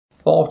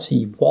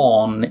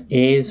41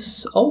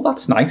 is... Oh,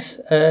 that's nice.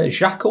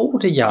 Jacques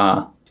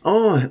Audiard.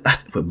 Oh,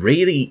 we're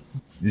really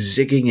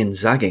zigging and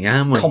zagging,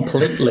 aren't we?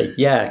 Completely,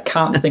 yeah.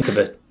 Can't think of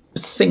a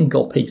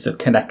single piece of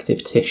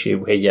connective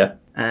tissue here.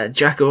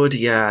 Jacques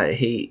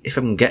Audiard, if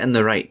I'm getting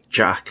the right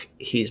Jack,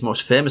 his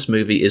most famous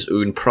movie is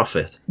Un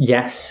Prophet.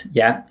 Yes,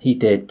 yeah, he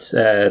did.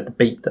 The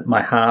Beat That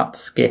My Heart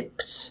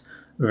Skipped,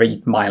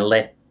 Read My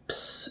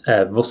Lips,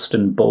 Rust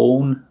and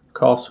Bone, of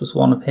course, was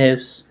one of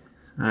his.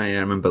 I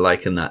remember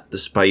liking that,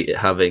 despite it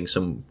having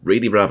some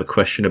really rather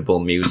questionable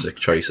music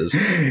choices.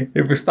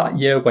 It was that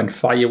year when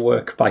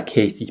Firework by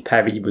Katy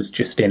Perry was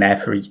just in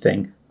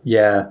everything.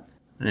 Yeah.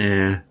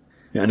 Yeah,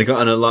 and I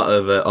got in a lot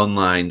of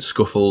online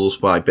scuffles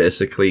by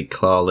basically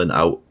calling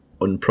out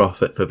Un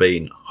Prophet for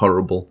being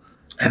horrible.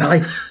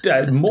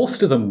 And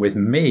most of them with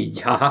me,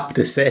 I have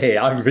to say,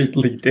 I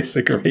really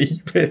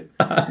disagree with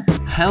that.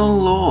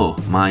 Hello,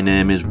 my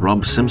name is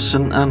Rob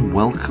Simpson and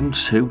welcome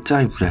to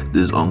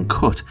Directors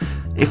Uncut.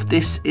 If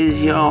this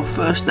is your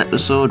first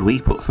episode,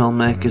 we put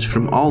filmmakers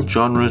from all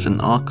genres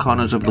and all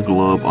corners of the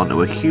globe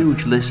onto a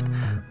huge list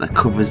that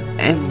covers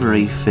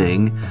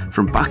everything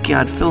from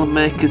backyard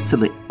filmmakers to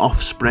the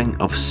offspring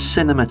of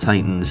cinema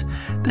titans.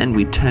 Then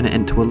we turn it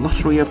into a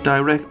lottery of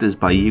directors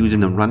by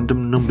using a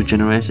random number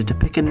generator to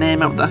pick a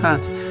name out of the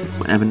hat.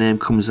 Whatever name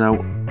comes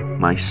out,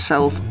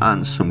 myself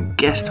and some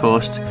guest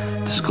hosts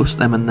discuss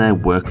them and their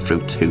work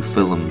through 2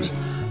 films.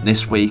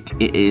 This week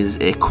it is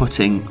a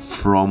cutting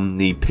from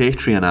the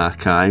Patreon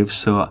archive,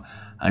 so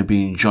I've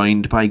been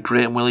joined by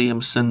Graham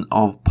Williamson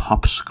of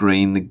Pop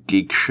Screen, The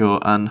Geek Show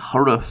and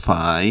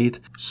Horrified.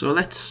 So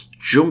let's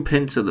jump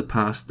into the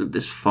past of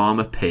this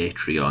former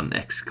Patreon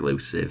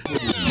exclusive.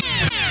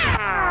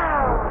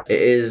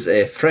 It is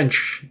a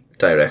French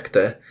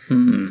director,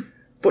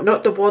 but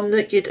not the one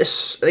that you'd...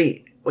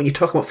 when you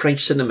talk about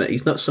French cinema,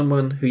 he's not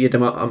someone who you'd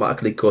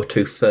automatically go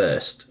to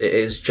first. It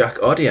is Jacques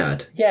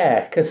Audiard.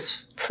 Yeah,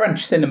 because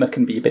French cinema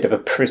can be a bit of a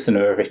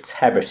prisoner of its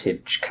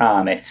heritage,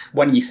 can't it?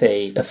 When you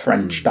say a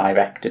French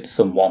director to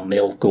someone,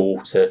 they'll go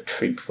to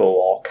Truffaut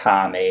or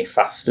Carnet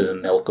faster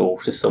than they'll go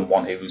to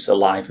someone who's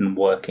alive and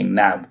working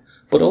now.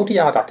 But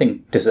Audiard, I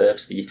think,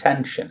 deserves the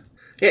attention.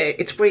 Yeah,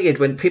 it's weird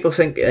when people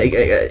think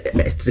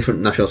different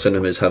national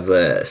cinemas have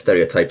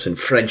stereotypes, and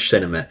French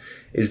cinema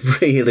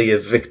is really a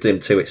victim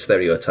to its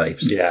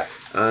stereotypes. Yeah.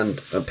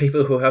 And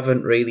people who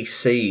haven't really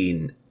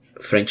seen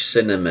French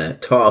cinema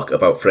talk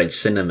about French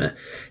cinema,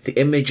 the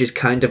image is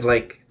kind of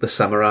like the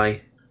samurai.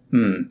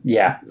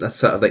 Yeah. That's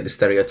sort of like the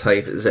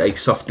stereotype. It's like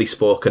softly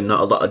spoken,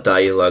 not a lot of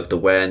dialogue, they're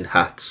wearing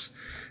hats.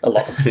 A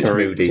lot of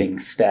brooding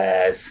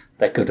stares.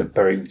 They're good at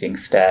brooding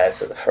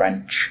stares at the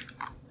French.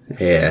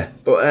 Yeah,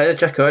 but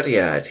Jacques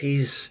Audiard,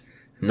 he's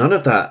none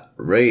of that,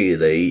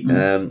 really. 2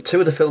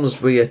 of the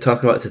films we are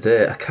talking about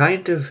today are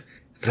kind of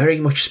very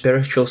much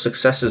spiritual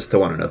successors to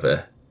one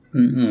another.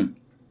 Mm-hmm.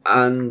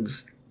 And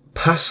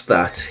past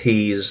that,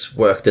 he's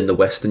worked in the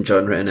Western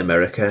genre in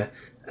America.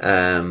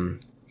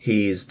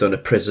 He's done a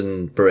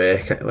prison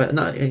break. Well,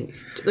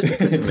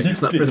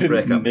 it's not prison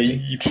breakout.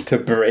 Need to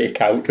break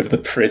out of the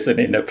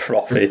prison in a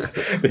Prophet.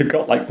 They've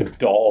got like the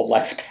door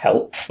left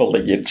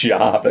helpfully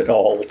ajar at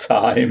all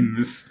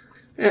times.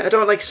 Yeah, I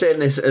don't like saying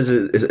this as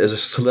a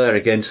slur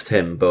against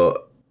him,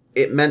 but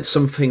it meant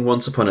something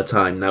once upon a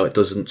time. Now it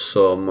doesn't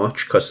so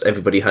much because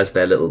everybody has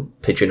their little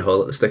pigeonhole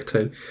that they stick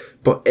to.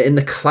 But in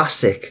the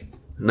classic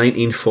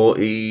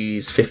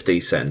 1940s,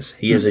 50s sense,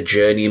 he is a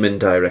journeyman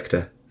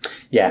director.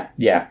 Yeah.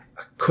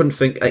 I couldn't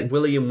think...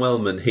 William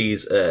Wellman,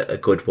 he's a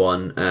good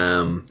one.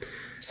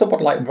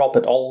 Someone like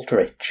Robert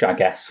Aldrich, I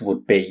guess,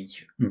 would be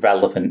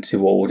relevant to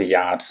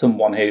Audiard.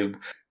 Someone who...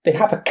 They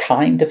have a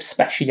kind of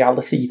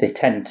speciality. They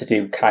tend to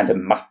do kind of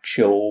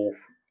macho,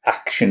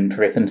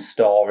 action-driven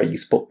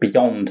stories, but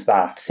beyond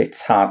that,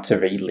 it's hard to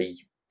really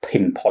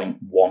pinpoint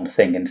one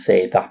thing and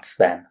say that's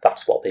them.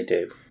 That's what they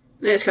do.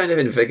 Yeah, it's kind of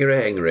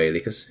invigorating, really,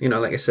 because,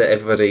 like I said,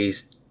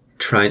 everybody's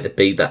trying to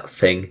be that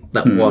thing,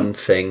 that one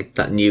thing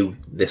that knew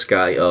this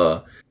guy,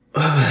 or...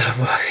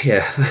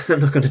 yeah,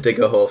 I'm not going to dig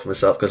a hole for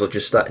myself because I'll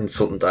just start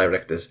insulting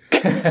directors.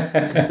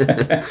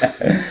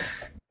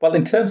 Well,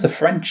 in terms of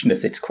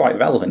Frenchness, it's quite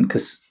relevant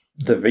because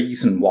the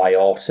reason why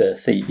Auteur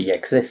Theory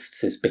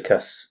exists is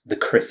because the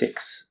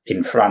critics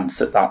in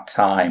France at that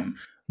time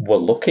were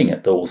looking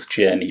at those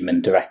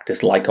journeyman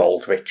directors like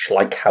Aldrich,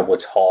 like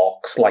Howard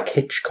Hawks, like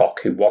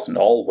Hitchcock, who wasn't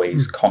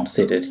always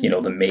considered,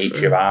 the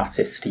major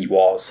artist he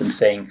was, and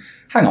saying,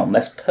 hang on,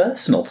 there's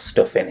personal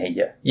stuff in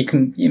here. You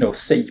can,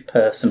 see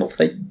personal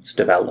things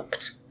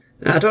developed.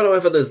 I don't know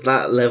whether there's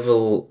that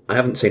level. I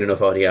haven't seen enough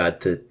Audiard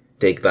to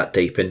dig that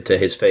deep into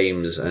his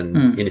themes and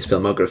in his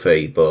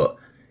filmography, but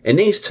in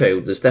these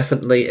 2, there's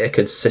definitely a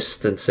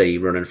consistency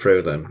running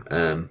through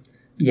them.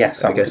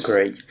 Yes, I would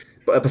agree.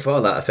 But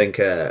before that, I think,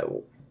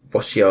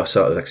 what's your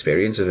sort of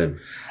experience of him?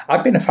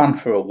 I've been a fan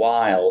for a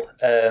while.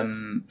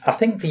 I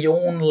think the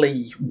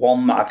only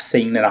one that I've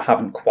seen and I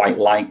haven't quite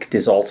liked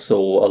is also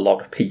a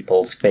lot of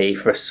people's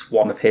favourite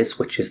one of his,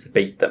 which is The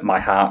Beat That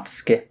My Heart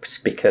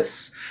Skipped,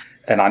 because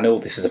And I know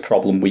this is a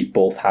problem we've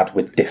both had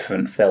with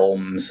different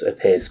films of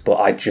his, but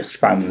I just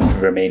found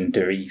Romain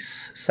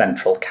Duris'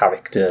 central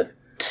character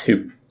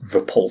too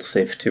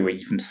repulsive to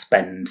even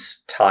spend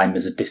time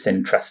as a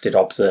disinterested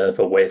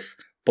observer with.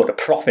 But A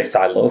Prophet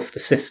I love. The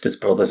Sisters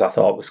Brothers I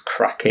thought was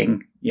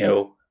cracking, you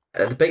know.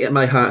 The Breakout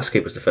My Heart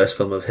Skip was the first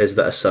film of his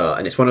that I saw,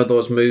 and it's one of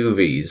those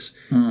movies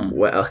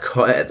where I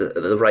caught it at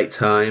the right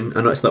time.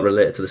 I know it's not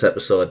related to this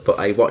episode, but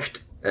I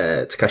watched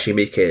Takashi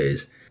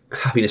Miike's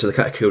Happiness of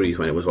the Katakuris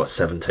when it was,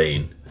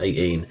 17,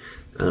 18,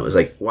 and it was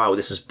like, wow,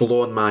 this has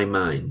blown my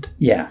mind.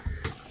 Yeah.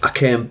 I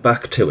came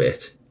back to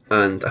it,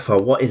 and I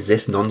thought, what is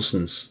this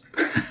nonsense?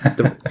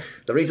 The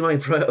reason why I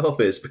brought it up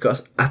is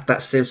because at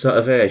that same sort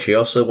of age, he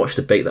also watched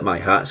The Beat That My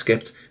Heart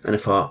Skipped, and I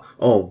thought,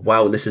 oh,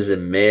 wow, this is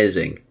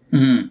amazing.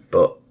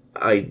 But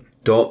I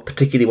don't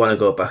particularly want to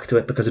go back to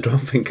it because I don't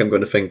think I'm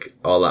going to think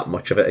all that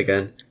much of it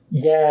again.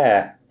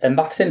 Yeah, and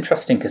that's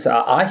interesting because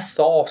I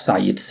thought I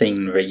had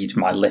seen Read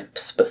My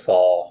Lips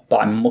before, but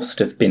I must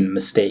have been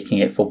mistaking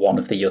it for one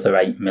of the other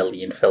 8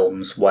 million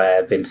films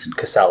where Vincent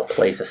Cassel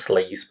plays a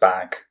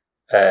sleazebag.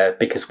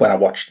 Because when I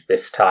watched it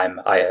this time,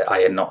 I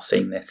had not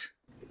seen it.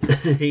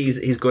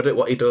 He's good at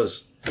what he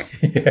does.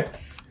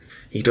 Yes.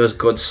 He does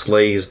good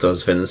sleaze,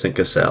 does Vincent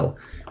Cassel,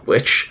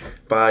 which,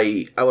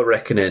 by our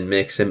reckoning,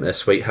 makes him a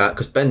sweetheart,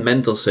 because Ben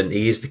Mendelsohn,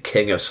 he is the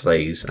king of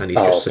sleaze, and he's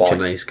just such a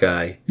nice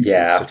guy.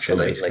 Yeah, he's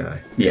absolutely. Such a nice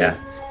guy. Yeah.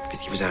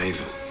 Qu'est-ce qui vous arrive?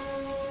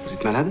 Vous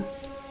êtes malade?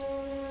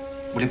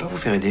 Vous voulez pas vous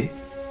faire aider?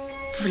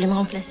 Vous voulez me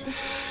remplacer?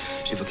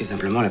 J'évoquais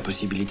simplement la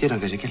possibilité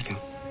d'engager quelqu'un.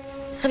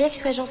 Ce serait bien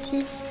qu'il soit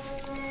gentil.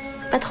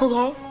 Pas trop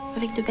grand,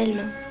 avec de belles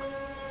mains.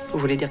 Vous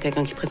voulez dire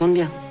quelqu'un qui présente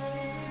bien?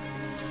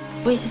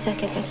 Oui, c'est ça,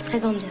 quelqu'un qui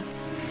présente bien.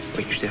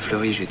 Oui, j'étais à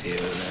Fleury, j'étais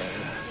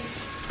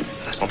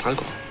à la centrale,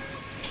 quoi.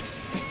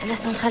 Mais à la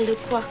centrale de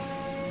quoi?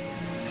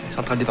 La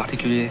centrale des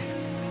particuliers.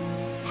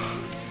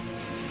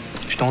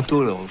 J'étais en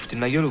taux, là. Vous foutez de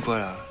ma gueule ou quoi,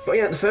 là? But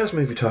yeah, the first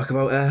movie we talk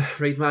about,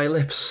 Read My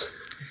Lips.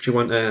 Do you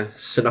want to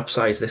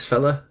synopsize this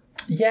fella?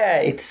 Yeah,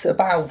 it's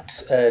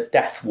about a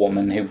deaf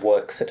woman who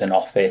works at an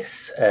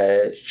office.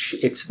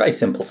 It's a very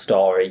simple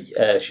story.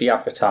 She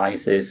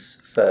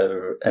advertises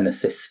for an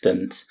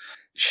assistant.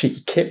 She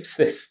gives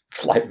this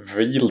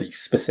really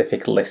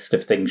specific list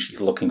of things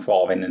she's looking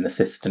for in an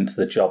assistant to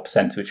the job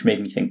centre, which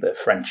made me think that a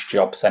French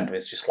job centre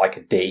is just like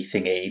a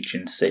dating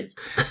agency,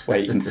 where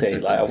you can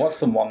say, I want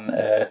someone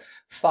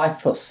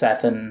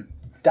 5'7",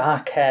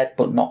 dark-haired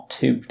but not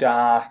too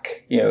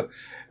dark,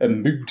 a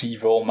moody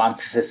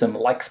romanticism,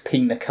 likes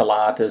pina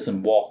coladas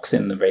and walks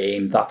in the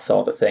rain, that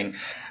sort of thing.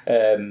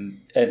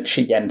 And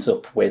she ends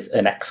up with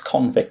an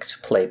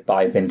ex-convict played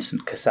by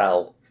Vincent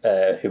Cassel,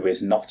 who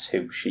is not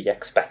who she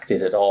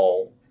expected at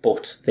all,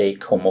 but they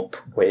come up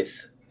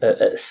with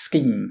a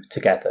scheme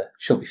together.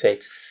 Shall we say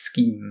it's a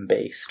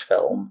scheme-based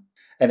film?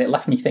 And it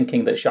left me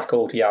thinking that Jacques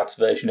Audiard's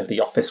version of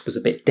The Office was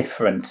a bit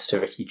different to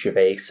Ricky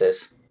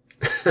Gervais's.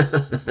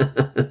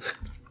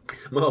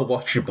 More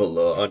watchable,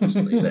 though,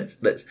 honestly.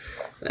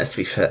 let's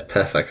be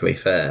perfectly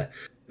fair.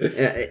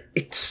 Yeah,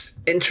 it's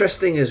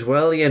interesting as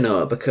well,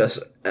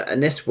 because in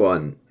this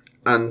one,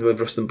 and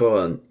with Rust and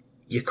Bone,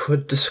 you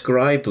could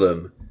describe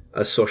them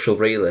as social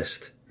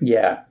realist.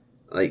 Yeah.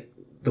 Like,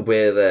 the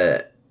way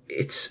that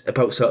it's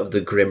about sort of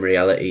the grim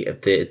reality of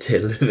day-to-day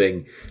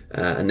living.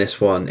 And this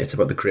one, it's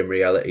about the grim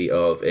reality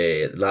of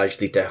a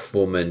largely deaf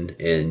woman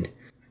in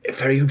a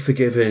very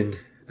unforgiving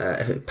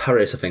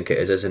Paris, I think it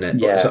is, isn't it?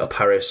 Yeah. But sort of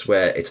Paris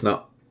where it's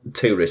not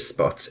tourist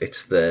spots,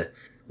 it's the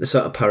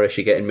sort of Paris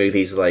you get in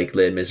movies like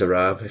Les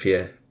Miserables,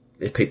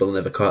 if people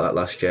never caught that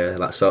last year,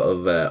 that sort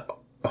of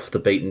off the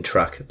beaten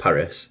track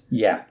Paris.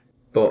 Yeah.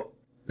 But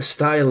the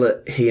style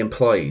that he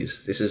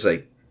employs, this is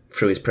like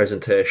through his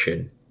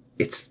presentation,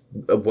 it's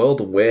a world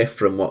away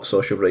from what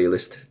social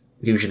realists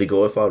usually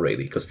go for,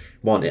 really, because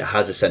one, it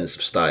has a sense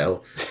of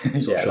style.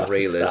 Social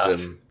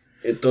realism,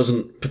 it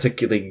doesn't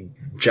particularly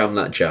jam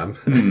that jam.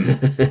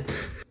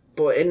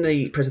 But in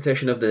the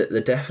presentation of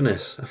the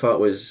deafness, I thought it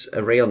was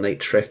a real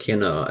neat trick,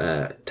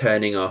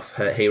 turning off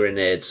her hearing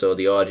aid so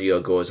the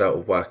audio goes out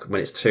of whack.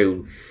 When it's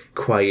too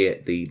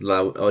quiet, the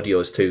loud audio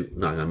is too...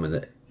 when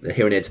the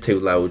hearing aid's too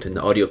loud and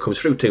the audio comes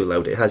through too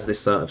loud, it has this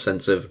sort of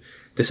sense of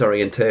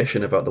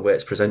disorientation about the way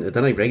it's presented,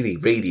 and I really,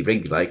 really,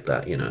 really like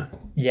that,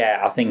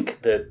 Yeah, I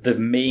think the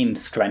main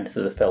strength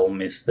of the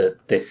film is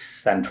that this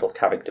central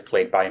character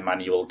played by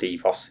Emmanuel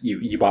Devos,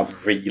 you are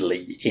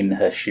really in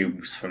her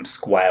shoes from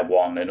square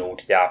one, and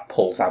Audiard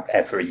pulls out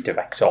every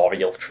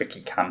directorial trick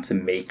he can to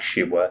make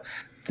sure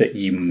that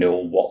you know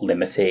what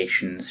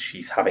limitations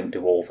she's having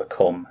to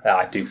overcome.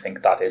 I do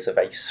think that is a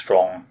very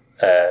strong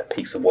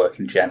piece of work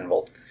in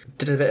general.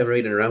 Did a bit of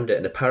reading around it,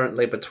 and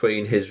apparently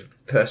between his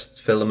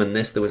first film and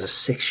this, there was a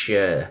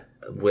 6-year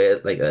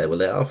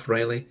layoff,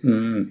 really.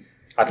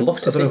 I'd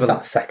love to see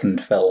that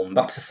second film.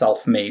 That's a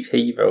self-made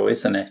hero,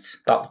 isn't it?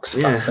 That looks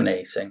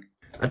fascinating.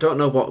 I don't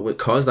know what would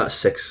cause that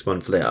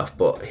 6-month layoff,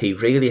 but he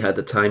really had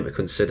the time to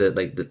consider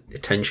the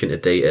attention to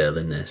detail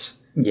in this.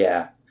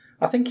 Yeah.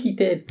 I think he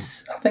did.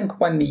 I think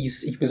when he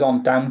was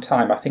on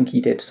downtime, I think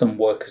he did some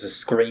work as a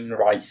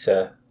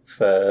screenwriter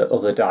for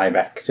other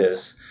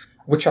directors.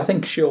 Which I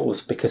think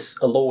shows, because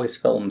although his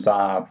films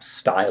are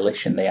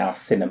stylish and they are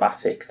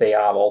cinematic, they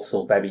are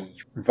also very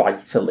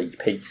writerly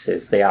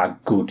pieces. They are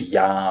good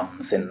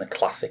yarns in the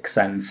classic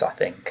sense, I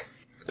think.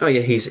 Oh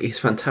yeah, he's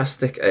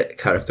fantastic at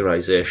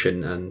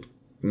characterization and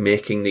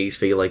making these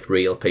feel like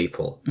real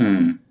people,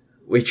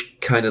 which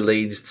kind of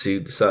leads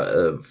to the sort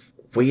of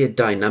weird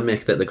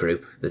dynamic that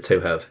the two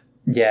have.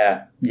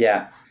 Yeah,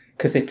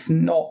 because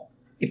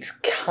it's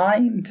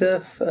kind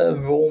of a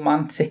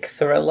romantic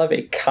thriller.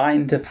 It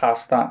kind of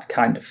has that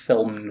kind of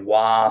film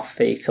noir,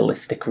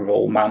 fatalistic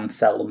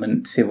romance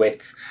element to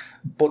it.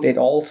 But it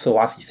also,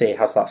 as you say,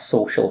 has that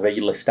social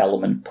realist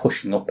element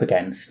pushing up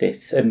against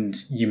it. And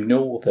you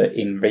know that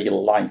in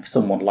real life,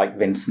 someone like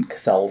Vincent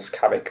Cassel's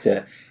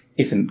character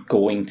isn't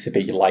going to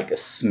be like a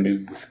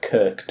smooth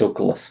Kirk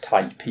Douglas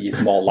type. He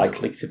is more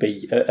likely to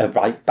be a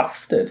right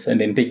bastard,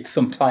 and indeed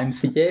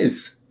sometimes he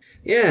is.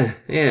 Yeah.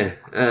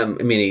 I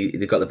mean,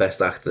 they've got the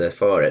best actor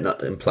for it,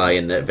 not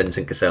implying that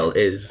Vincent Cassel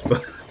is,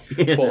 but...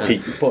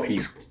 But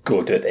he's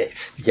good at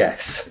it,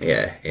 yes.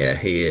 Yeah,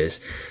 he is.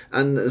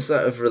 And the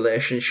sort of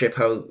relationship,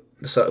 how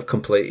they sort of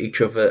complete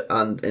each other,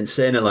 and in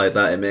saying it like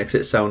that, it makes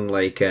it sound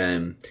like...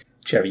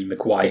 Jerry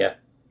Maguire.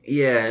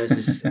 Yeah, this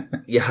is,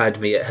 you had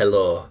me at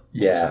hello.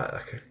 Yeah.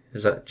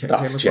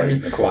 That's Jerry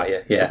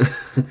Maguire, yeah.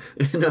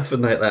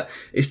 Nothing like that.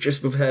 It's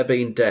just with her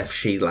being deaf,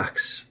 she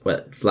lacks,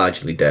 well,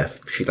 largely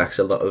deaf, she lacks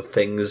a lot of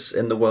things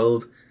in the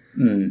world.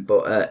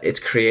 But it's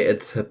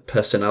created her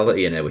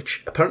personality in her,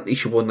 which apparently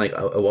she won like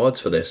awards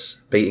for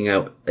this, beating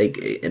out like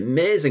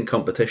amazing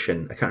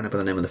competition. I can't remember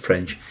the name of the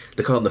French.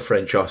 They call them the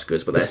French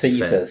Oscars, but the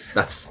Caesars.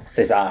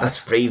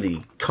 That's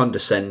really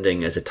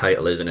condescending as a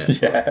title, isn't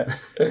it? Yeah.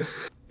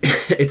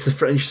 It's the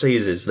French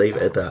Caesars, leave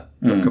it at that.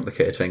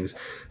 Complicated things.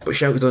 But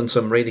she has done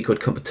some really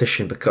good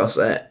competition because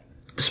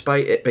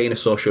despite it being a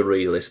social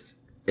realist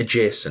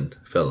adjacent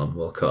film,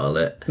 we'll call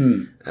it,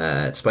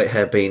 despite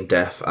her being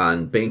deaf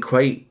and being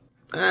quite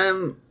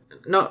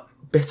not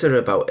bitter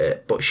about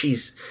it, but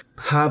she's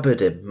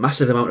harboured a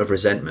massive amount of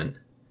resentment.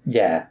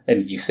 Yeah,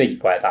 and you see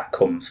where that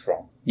comes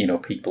from. You know,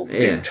 people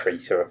do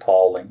treat her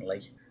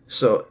appallingly.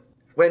 So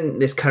when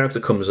this character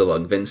comes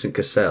along, Vincent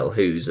Cassel,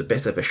 who's a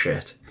bit of a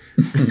shit...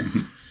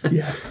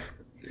 Yeah.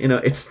 You know,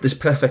 it's this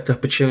perfect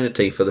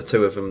opportunity for the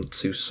two of them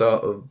to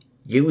sort of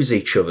use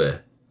each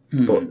other,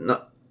 but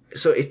not...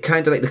 So it's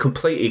kind of like they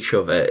complete each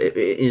other.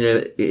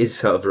 It is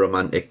sort of a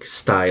romantic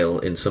style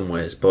in some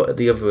ways, but in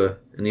the other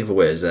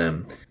ways,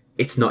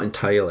 it's not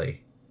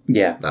entirely.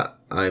 Yeah. That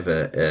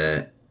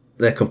either.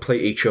 They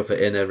complete each other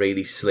in a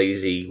really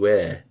sleazy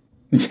way.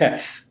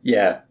 Yes,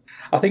 yeah.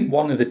 I think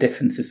one of the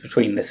differences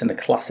between this and a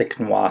classic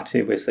noir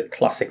too is that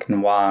classic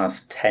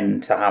noirs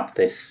tend to have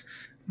this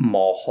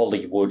more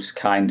Hollywood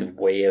kind of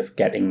way of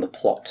getting the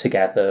plot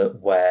together,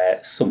 where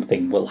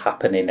something will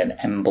happen in an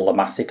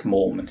emblematic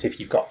moment. If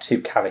you've got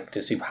two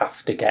characters who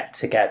have to get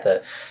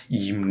together,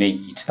 you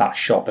need that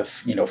shot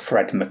of, you know,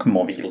 Fred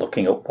McMurray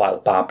looking up while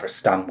Barbara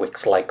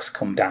Stanwyck's legs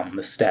come down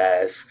the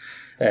stairs.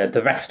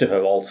 The rest of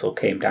her also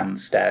came down the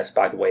stairs,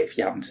 by the way. If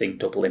you haven't seen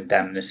Double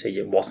Indemnity,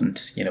 it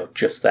wasn't, you know,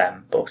 just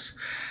them, but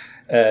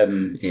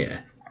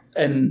yeah.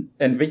 And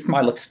Read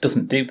My Lips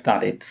doesn't do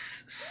that. It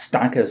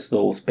staggers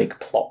those big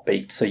plot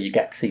beats, so you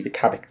get to see the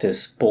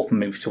characters both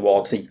move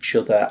towards each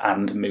other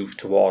and move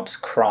towards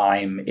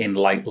crime in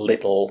like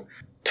little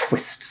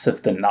twists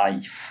of the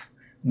knife,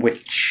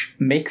 which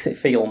makes it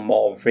feel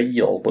more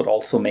real, but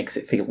also makes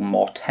it feel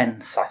more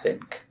tense, I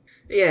think.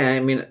 Yeah,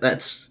 I mean,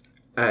 that's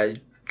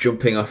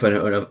jumping off in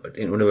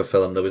another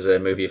film. There was a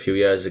movie a few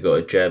years ago,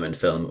 a German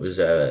film. It was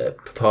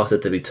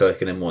purported to be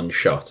taken in one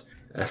shot.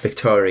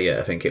 Victoria,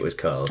 I think it was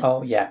called.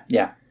 Oh, yeah.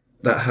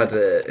 That had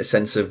a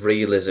sense of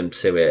realism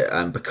to it,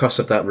 and because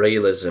of that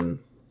realism,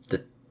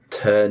 the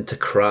turn to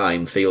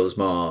crime feels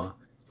more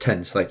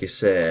tense, like you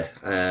say,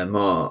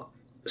 more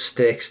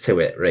stakes to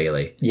it,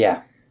 really.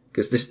 Yeah.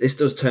 Because this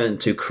does turn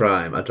to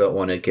crime. I don't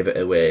want to give it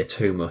away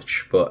too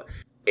much, but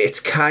it's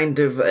kind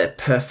of a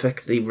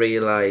perfectly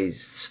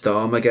realised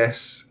storm, I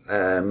guess.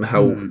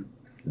 How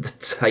the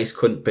heist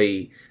couldn't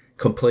be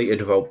completed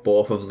without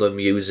both of them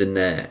using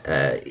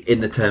their,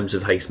 in the terms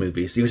of heist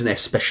movies, using their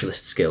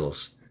specialist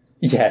skills.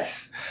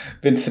 Yes,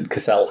 Vincent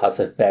Cassel has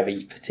a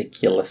very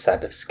particular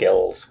set of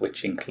skills,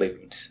 which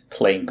includes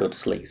playing good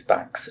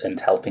sleazebags and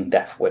helping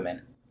deaf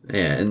women.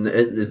 Yeah, and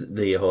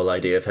the whole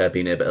idea of her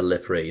being able to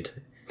lip read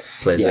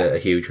plays a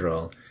huge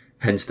role.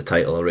 Hence the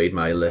title, Read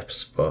My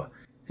Lips, but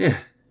yeah.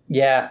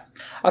 Yeah,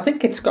 I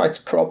think it's got its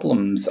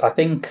problems. I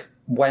think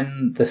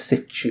when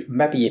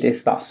maybe it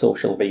is that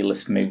social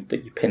realist mood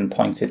that you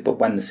pinpointed, but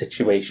when the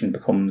situation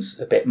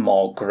becomes a bit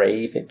more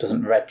grave, it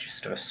doesn't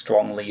register as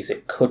strongly as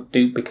it could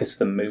do because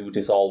the mood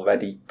is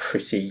already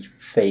pretty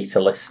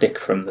fatalistic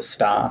from the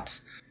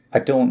start. I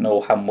don't know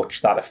how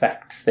much that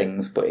affects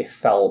things, but it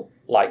felt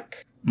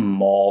like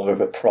more of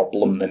a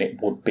problem than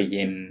it would be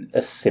in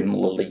a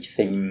similarly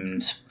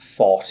themed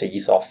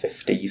 40s or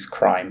 50s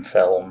crime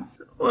film.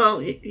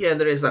 Well, yeah,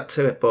 there is that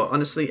to it, but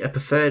honestly, I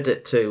preferred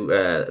it to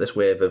this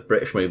wave of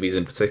British movies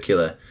in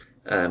particular,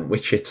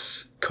 which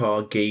it's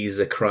core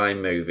geezer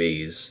crime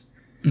movies,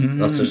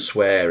 lots of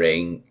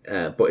swearing,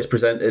 but it's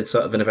presented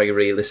sort of in a very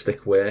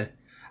realistic way.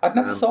 I'd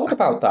never thought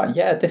about that.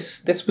 Yeah,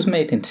 this was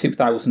made in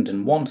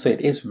 2001, so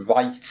it is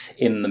right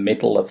in the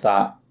middle of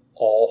that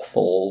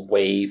awful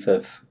wave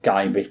of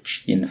Guy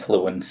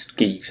Ritchie-influenced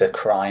geezer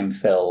crime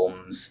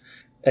films,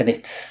 and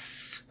it's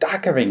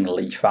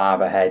staggeringly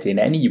far ahead in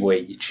any way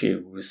you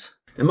choose.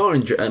 And more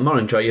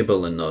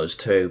enjoyable than those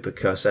too,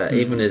 because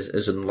even as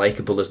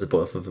unlikable as the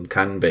both of them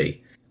can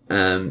be,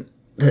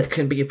 that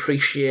can be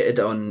appreciated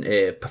on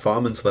a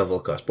performance level,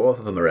 because both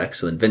of them are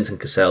excellent. Vincent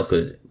Cassel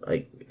could,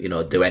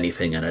 do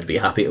anything and I'd be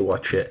happy to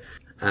watch it.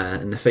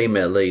 And the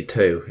female lead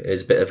too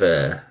is a bit of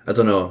a, I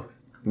don't know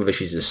whether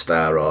she's a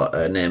star or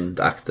a named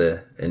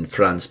actor in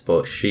France,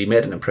 but she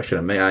made an impression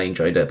on me. I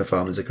enjoyed her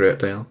performance a great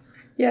deal.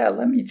 Yeah,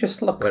 let me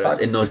just look. Whereas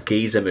in those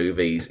geezer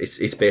movies,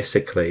 it's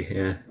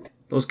basically,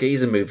 those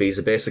geezer movies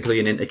are basically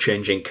an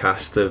interchanging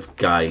cast of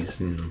guys.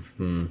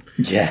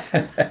 Yeah.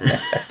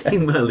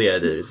 Well, yeah,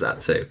 there's that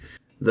too.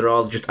 They're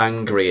all just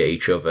angry at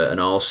each other and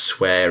all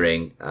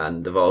swearing,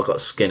 and they've all got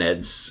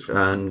skinheads,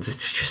 and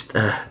it's just...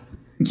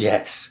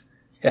 Yes.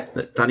 Yeah.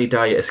 Danny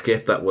Dyer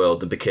escaped that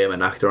world and became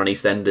an actor on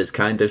EastEnders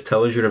kind of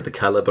tells you of the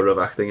calibre of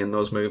acting in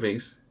those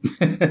movies.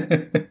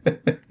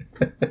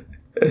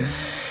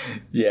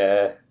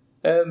 Yeah.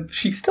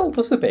 She still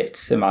does a bit,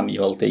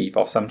 Emmanuel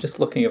DeVos. I'm just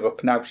looking her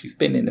up now. She's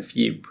been in a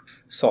few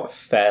sort of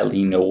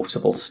fairly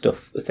notable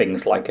stuff,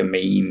 things like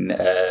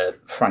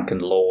Frank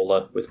and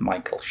Lola with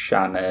Michael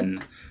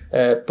Shannon.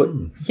 But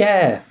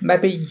yeah,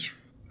 maybe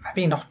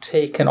not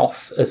taken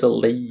off as a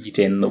lead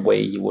in the way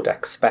you would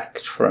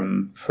expect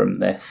from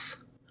this.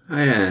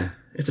 Yeah,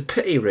 it's a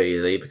pity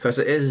really, because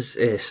it is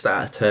a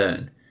start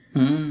turn.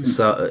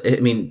 So,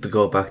 I mean, to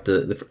go back to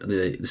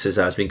this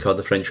has been called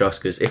the French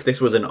Oscars. If this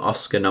was an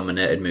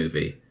Oscar-nominated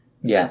movie,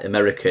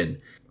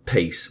 American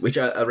piece, which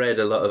I read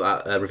a lot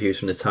of reviews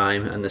from the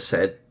time, and they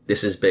said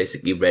this is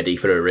basically ready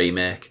for a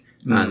remake.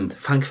 And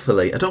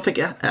thankfully, I don't think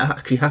it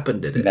actually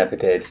happened, did it? Never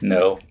did,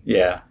 no.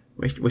 Yeah.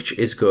 Which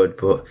is good,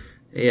 but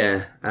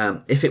yeah,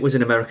 if it was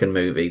an American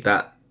movie,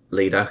 that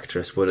lead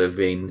actress would have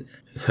been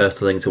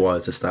hurtling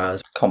towards the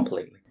stars.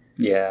 Completely,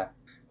 yeah.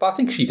 But I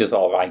think she does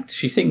all right.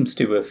 She seems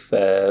to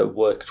have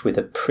worked with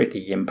a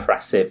pretty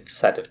impressive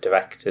set of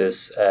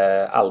directors.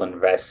 Alan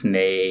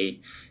Resnais,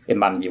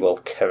 Emmanuel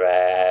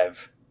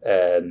Karev,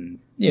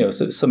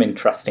 some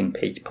interesting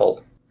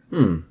people.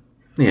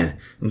 Yeah,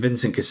 and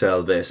Vincent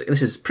Cassel, basically.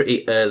 This is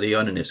pretty early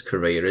on in his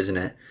career, isn't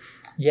it?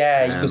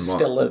 Yeah, he was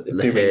still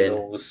doing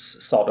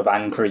those sort of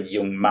angry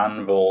young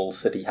man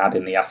roles that he had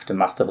in the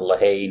aftermath of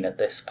Lahane at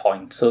this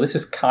point. So this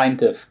is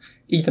kind of,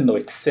 even though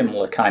it's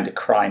similar kind of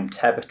crime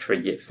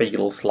territory, it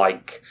feels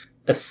like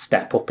a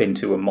step up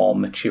into a more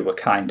mature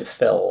kind of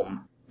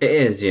film. It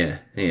is, yeah.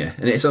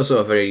 And it's also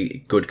a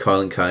very good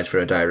calling card for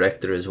a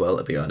director as well,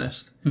 to be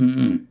honest.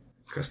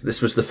 Because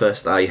this was the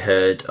first I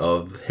heard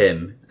of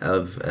him,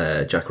 of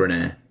Jacques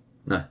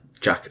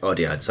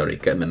Audiard, sorry,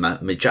 getting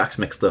my Jacks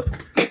mixed up.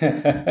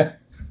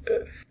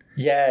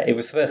 Yeah, it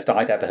was the first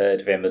I'd ever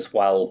heard of him as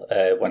well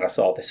when I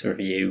saw this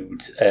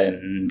reviewed,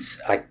 and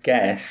I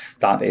guess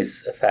that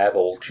is a fair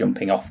old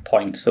jumping off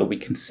point so we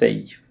can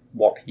see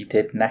what he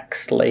did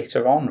next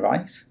later on,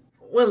 right?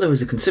 Well, there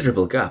was a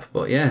considerable gap,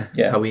 but yeah.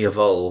 How he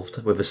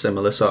evolved with a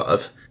similar sort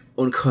of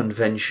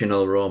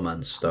unconventional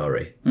romance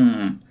story.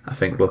 I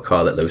think we'll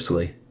call it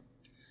loosely.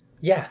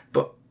 Yeah.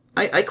 But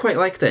I quite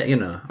liked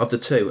it, of the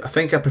two. I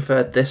think I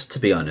preferred this, to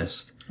be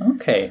honest.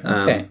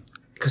 Okay.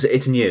 Because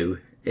it's new.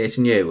 It's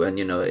new, and,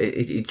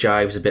 it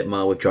jives a bit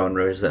more with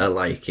genres that I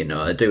like,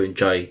 I do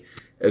enjoy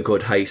a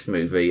good heist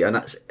movie, and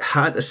that's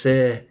hard to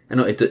say. I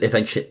know it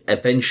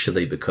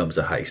eventually becomes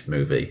a heist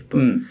movie,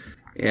 but,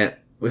 yeah,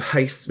 with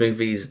heist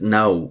movies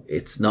now,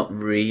 it's not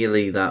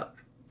really that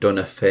done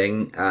a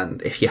thing,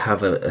 and if you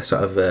have a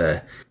sort of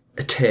a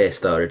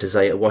taste or a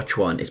desire to watch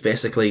one, it's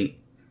basically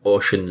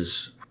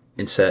Ocean's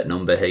insert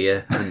number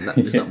here, and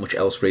there's not much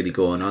else really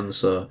going on,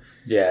 so...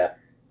 Yeah.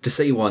 To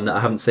see one that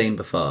I haven't seen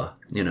before,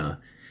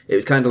 it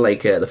was kind of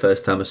like the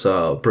first time I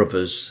saw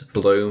Brothers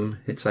Bloom.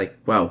 It's like,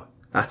 wow,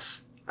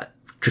 that's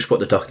just what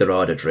the doctor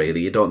ordered,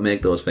 really. You don't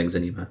make those things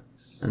anymore.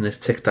 And this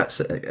ticked that,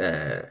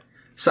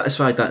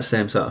 satisfied that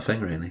same sort of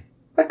thing, really.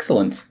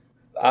 Excellent.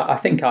 I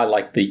think I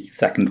like the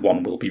second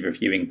one we'll be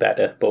reviewing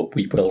better, but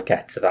we will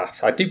get to that.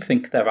 I do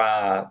think there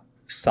are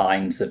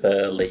signs of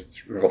early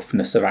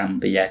roughness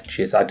around the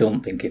edges. I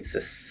don't think it's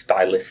as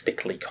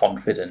stylistically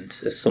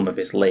confident as some of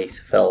his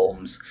later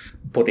films,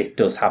 but it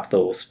does have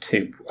those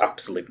two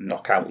absolute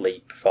knockout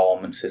lead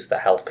performances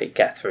that help it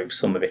get through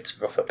some of its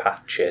rougher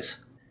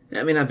patches.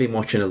 I mean, I've been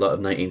watching a lot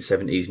of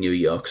 1970s New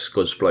York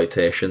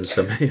scuzploitation,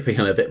 so maybe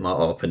I'm a bit more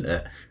open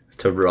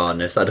to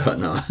rawness. I don't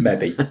know.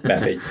 Maybe.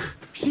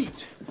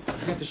 Sheets.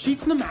 We got the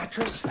sheets and the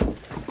mattress.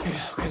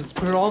 Yeah, okay, let's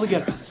put it all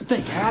together. Let's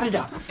think. Add it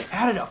up.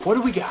 What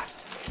do we got?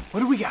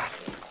 What are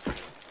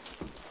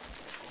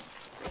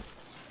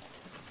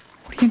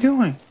you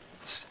doing?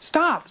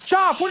 Stop!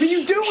 What are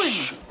you doing?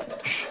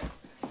 Shh.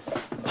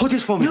 Hold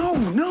this for me.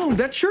 No,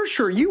 that's your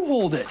shirt. You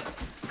hold it.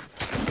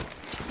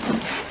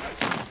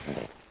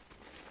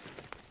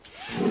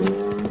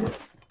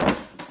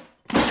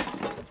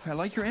 I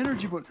like your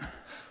energy, but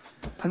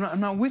I'm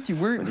not with you.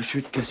 When the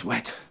shirt gets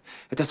wet,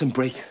 it doesn't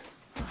break.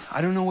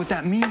 I don't know what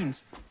that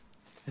means.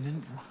 And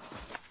then...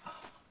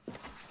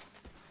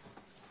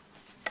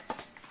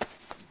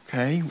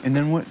 Okay, and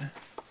then what?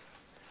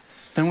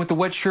 Then with the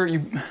wet shirt,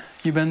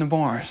 you bend the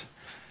bars.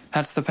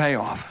 That's the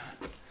payoff.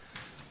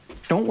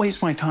 Don't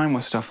waste my time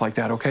with stuff like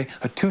that, okay?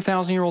 A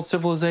 2,000-year-old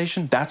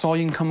civilization, that's all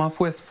you can come up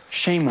with?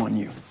 Shame on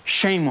you.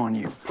 Shame on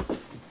you.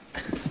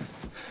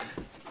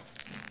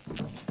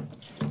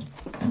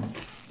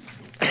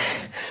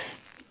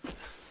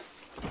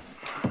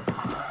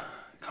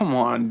 Come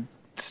on,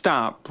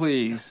 stop,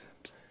 please.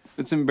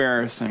 It's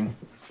embarrassing.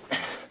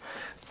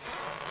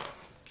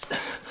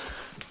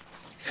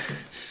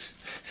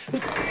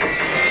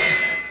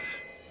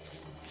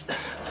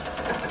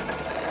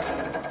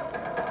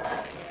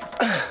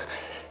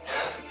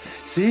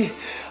 See?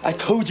 I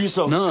told you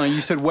so. No, you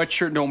said wet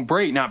shirt don't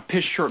break, not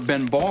piss shirt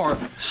bend bar.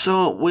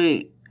 So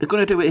we're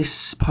going to do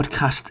this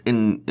podcast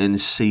in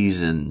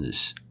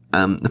seasons.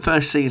 The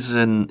first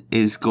season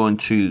is going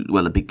to,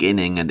 well, the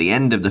beginning and the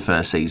end of the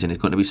first season is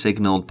going to be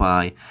signalled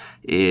by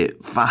a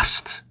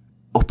vast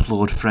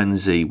upload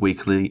frenzy,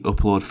 weekly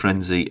upload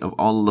frenzy of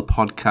all the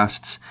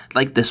podcasts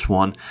like this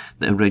one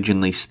that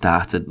originally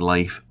started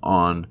life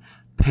on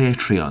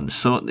Patreon.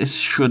 So this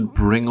should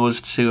bring us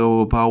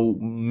to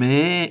about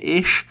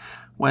May-ish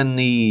when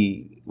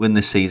the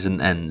season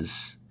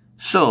ends.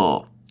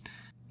 So,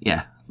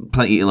 yeah,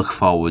 plenty to look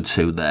forward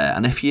to there.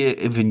 And if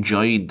you've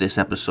enjoyed this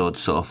episode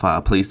so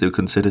far, please do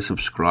consider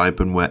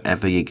subscribing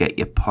wherever you get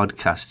your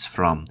podcasts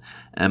from.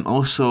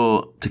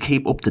 Also, to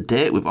keep up to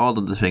date with all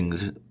of the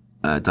things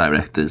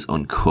Directors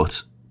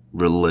Uncut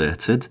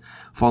related,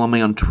 follow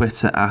me on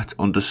Twitter at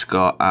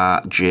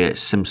 _RJ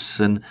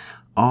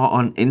or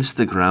on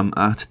Instagram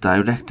at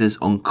Directors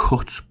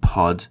Uncut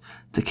Pod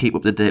to keep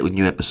up to date with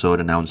new episode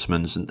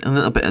announcements and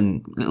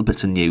little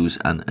bits of news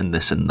and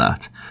this and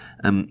that.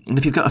 And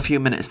if you've got a few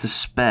minutes to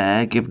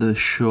spare, give the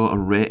show a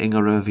rating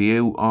or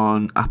review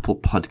on Apple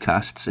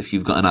Podcasts if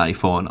you've got an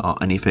iPhone or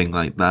anything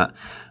like that.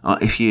 Or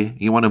if you're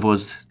one of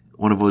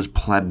us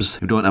plebs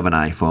who don't have an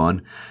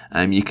iPhone,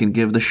 you can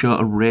give the show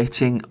a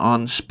rating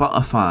on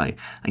Spotify.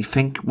 I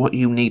think what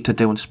you need to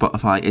do on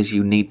Spotify is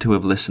you need to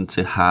have listened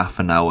to half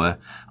an hour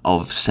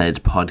of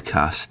said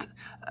podcast.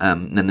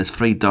 Then there's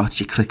 3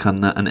 dots, you click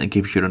on that and it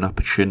gives you an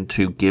option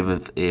to give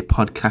a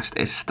podcast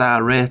a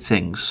star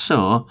rating.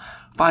 So,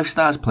 5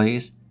 stars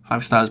please.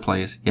 5 stars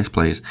please. Yes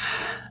please.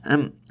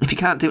 If you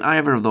can't do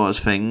either of those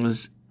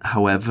things,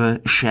 however,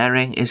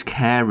 sharing is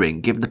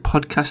caring. Give the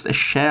podcast a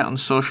share on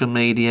social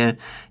media.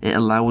 It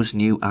allows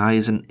new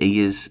eyes and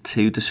ears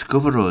to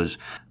discover us.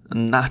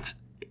 And that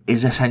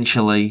is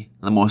essentially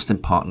the most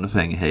important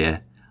thing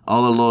here.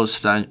 All of those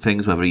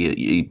things, whether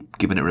you're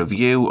giving it a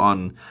review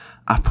on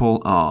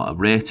Apple or a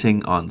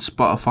rating on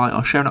Spotify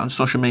or sharing it on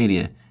social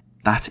media,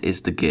 that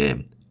is the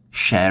game.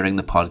 Sharing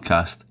the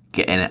podcast,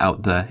 getting it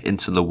out there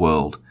into the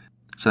world.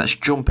 So let's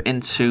jump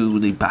into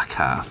the back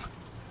half.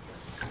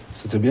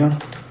 C'était bien?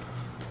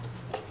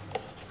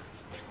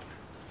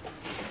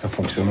 Ça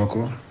fonctionne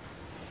encore?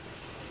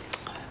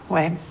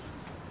 Ouais.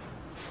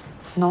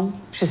 Non,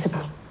 je sais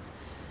pas.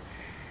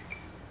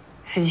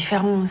 C'est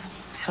différent.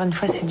 Sur une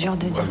fois, c'est dur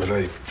de dire. Ouais, mais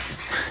là,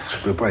 je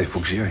peux pas, il faut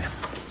que j'y aille.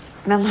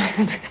 Non,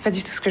 c'est pas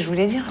du tout ce que je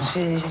voulais dire.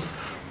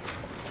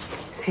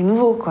 C'est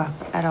nouveau, quoi.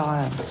 Alors...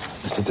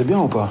 Mais c'était bien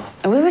ou pas?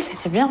 Oui,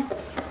 c'était bien.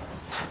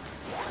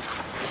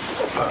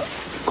 Bah,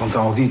 quand t'as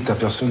envie que t'as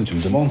personne, tu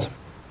me demandes.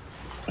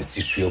 Et si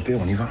je suis OP,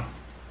 on y va.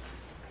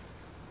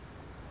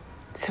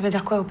 Ça veut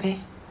dire quoi, OP?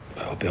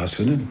 Bah,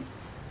 opérationnel.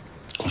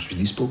 Quand je suis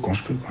dispo, quand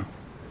je peux, quoi.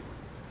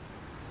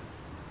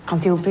 Quand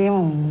t'es OP,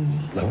 on...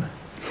 Bah ouais.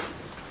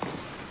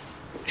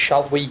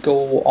 Shall we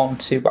go on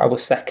to our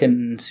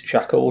second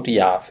Jacques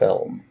Audiard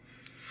film?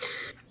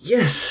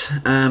 Yes,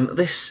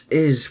 this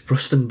is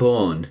Rust and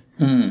Bone,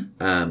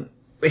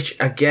 which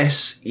I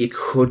guess you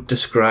could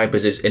describe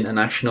as his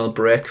international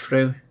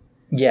breakthrough.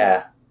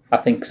 Yeah, I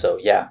think so,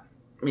 yeah.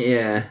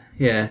 Yeah.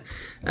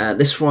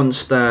 This one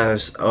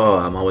stars,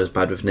 I'm always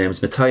bad with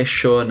names, Matthias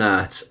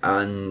Schoenaerts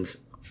and...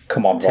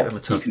 Come on,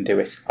 Rob, you can do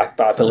it.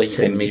 I believe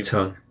in you.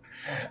 Tongue.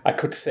 I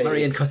could say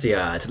Marion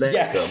Cotillard. There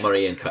you go,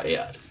 Marion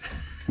Cotillard.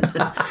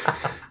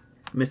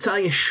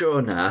 Matthias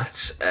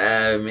Schoenaerts,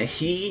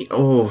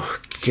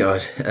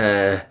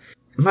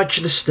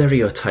 imagine the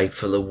stereotype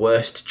for the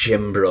worst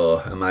gym bro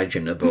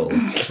imaginable.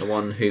 The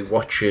one who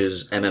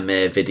watches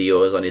MMA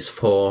videos on his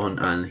phone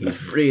and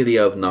he's really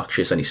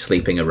obnoxious and he's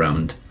sleeping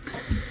around.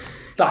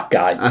 That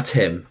guy. That's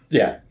him.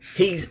 Yeah.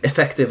 He's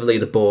effectively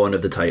the Bourne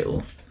of the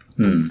title.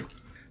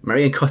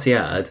 Marion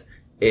Cotillard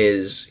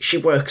she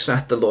works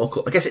at the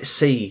local, I guess it's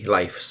Sea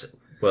Life's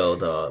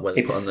World, or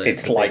it's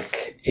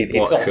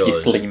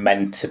obviously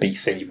meant to be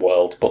Sea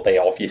World, but they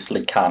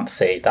obviously can't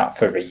say that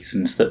for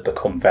reasons that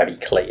become very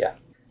clear.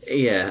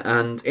 Yeah,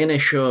 and in a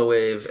show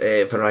with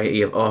a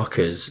variety of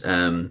orcas,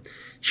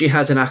 she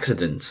has an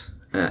accident.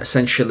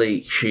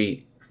 Essentially,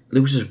 she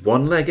loses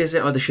one leg, is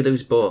it? Or does she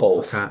lose both?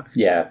 Both.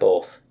 Yeah,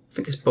 both. I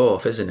think it's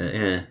both, isn't it?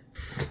 Yeah.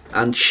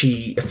 And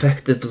she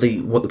effectively,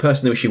 what the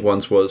person who she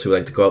once was, who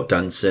liked to go out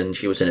dancing,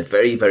 she was in a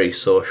very, very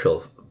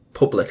social,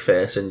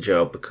 public-facing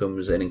job,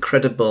 becomes an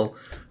incredible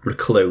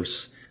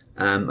recluse,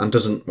 and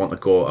doesn't want to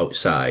go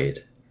outside.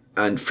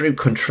 And through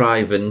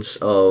contrivance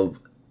of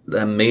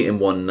them meeting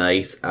one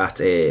night at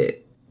a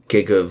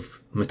gig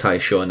of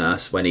Matthias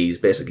Schoenaerts, when he's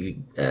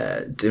basically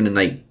doing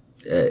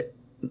a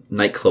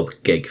nightclub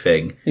gig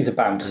thing. He's a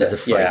bouncer, there's a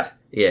fight.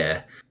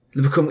 Yeah.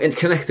 They become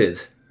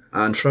interconnected.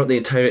 And throughout the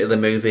entirety of the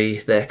movie,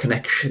 their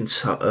connection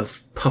sort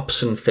of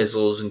pops and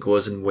fizzles and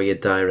goes in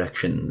weird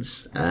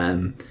directions.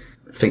 I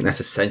think that's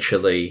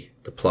essentially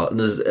the plot. And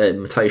there's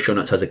Matthias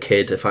Schoenaerts has a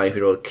kid, a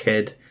 5-year-old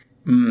kid.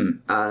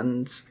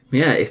 And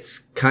yeah, it's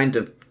kind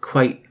of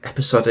quite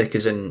episodic,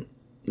 as in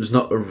there's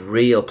not a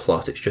real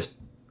plot, it's just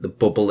the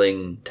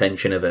bubbling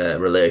tension of a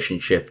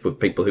relationship with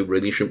people who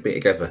really shouldn't be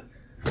together.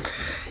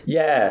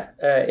 Yeah,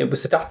 it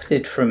was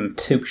adapted from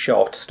 2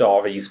 short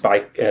stories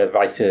by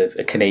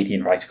a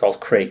Canadian writer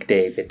called Craig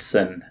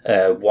Davidson.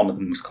 One of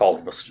them was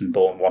called Rust and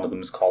Bone, one of them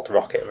was called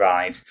Rocket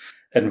Ride.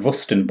 And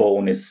Rust and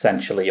Bone is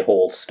essentially a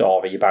whole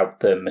story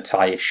about the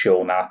Matthias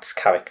Schoenaerts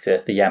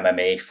character, the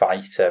MMA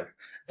fighter.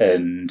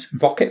 And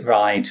Rocket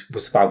Ride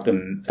was about a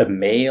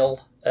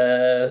male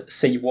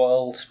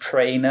SeaWorld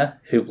trainer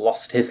who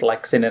lost his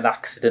legs in an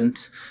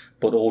accident.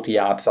 But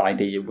Audiard's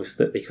idea was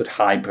that they could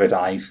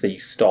hybridise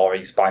these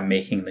stories by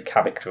making the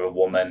character a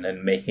woman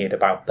and making it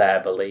about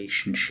their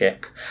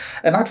relationship.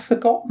 And I'd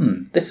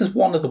forgotten, this is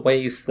one of the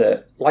ways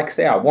that, like I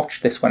say, I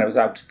watched this when I was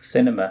out at the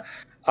cinema.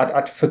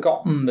 I'd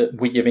forgotten that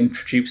we are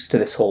introduced to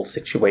this whole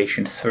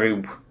situation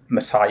through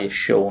Matthias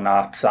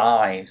Schoenaerts'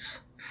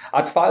 eyes.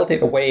 I'd filed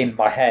it away in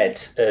my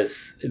head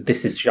as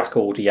this is Jacques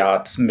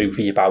Audiard's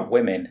movie about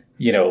women,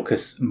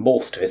 because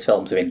most of his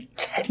films are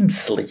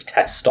intensely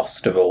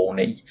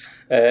testosterone-y.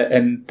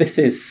 And this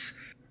is,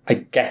 I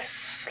guess,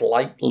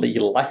 slightly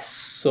less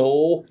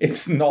so.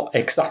 It's not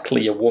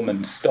exactly a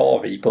woman's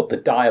story, but the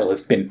dial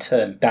has been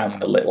turned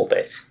down a little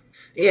bit.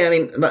 Yeah, I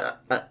mean,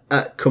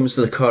 that comes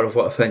to the core of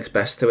what I think's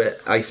best to it.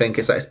 I think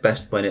it's at its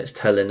best when it's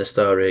telling the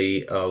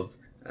story of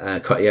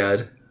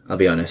Cotillard, I'll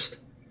be honest.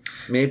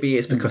 Maybe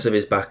it's because of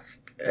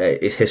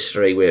his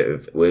history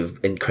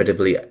with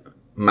incredibly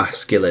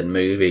masculine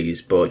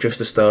movies, but just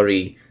a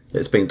story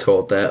that's being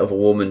told there of a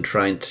woman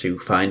trying to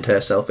find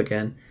herself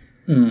again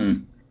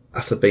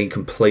after being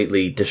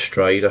completely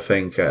destroyed, I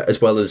think, as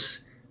well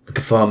as the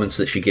performance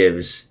that she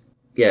gives.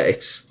 Yeah,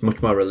 it's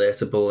much more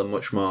relatable and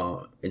much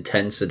more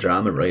intense a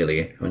drama,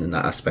 really, in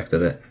that aspect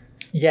of it.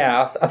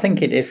 Yeah, I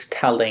think it is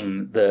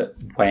telling that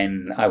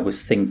when I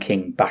was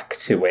thinking back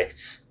to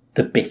it,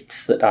 the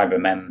bits that I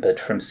remembered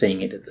from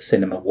seeing it at the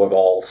cinema were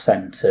all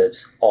centred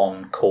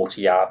on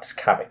Cotillard's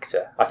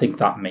character. I think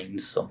that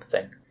means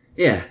something.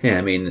 Yeah,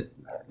 I mean,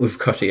 with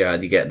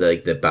Cotillard you get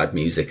the bad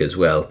music as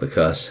well,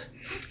 because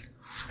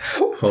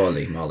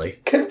holy moly.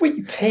 Can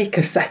we take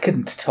a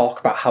second to talk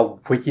about how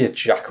weird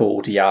Jacques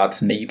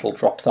Audiard's needle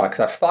drops are? Because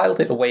I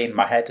filed it away in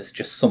my head as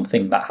just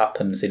something that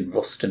happens in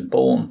Rust and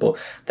Bone, but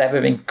there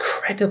are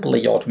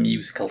incredibly odd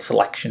musical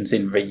selections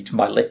in Read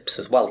My Lips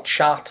as well.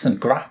 Charts and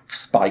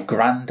Graphs by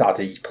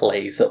Grandaddy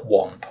plays at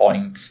one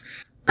point.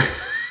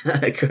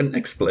 I couldn't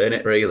explain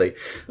it, really.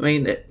 I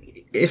mean,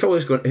 if it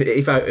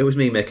was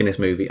me making this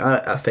movie,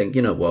 I think,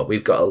 you know what,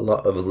 we've got a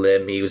lot of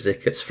lame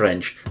music, it's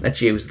French,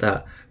 let's use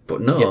that. But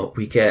no,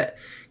 we get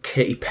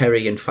Katy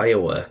Perry and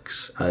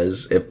Fireworks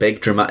as a big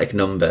dramatic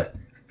number.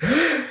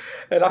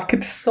 And I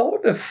can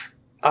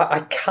I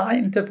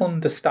kind of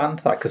understand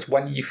that, because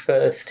when you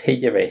first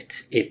hear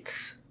it,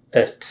 it's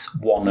at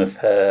one of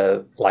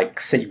her,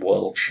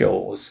 SeaWorld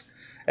shows.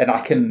 And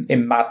I can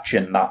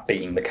imagine that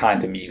being the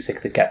kind of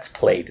music that gets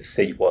played at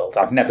SeaWorld.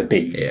 I've never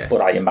been,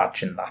 but I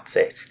imagine that's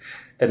it.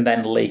 And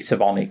then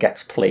later on it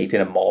gets played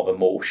in a more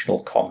emotional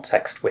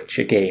context, which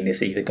again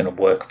is either going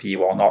to work for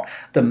you or not.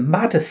 The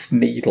maddest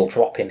needle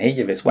drop in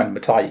here is when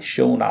Matthias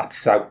Schoenaerts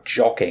is out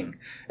jogging,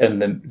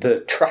 and the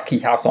track he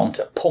has on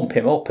to pump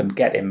him up and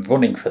get him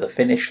running for the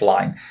finish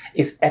line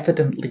is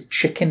evidently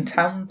Chicken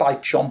Town by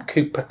John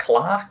Cooper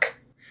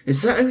Clarke.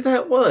 Is that who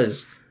that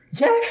was?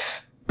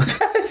 Yes!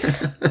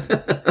 Yes!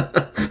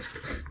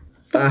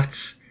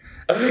 That's...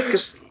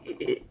 because...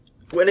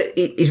 when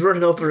he's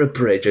running over a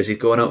bridge as he's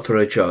going out for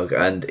a jog,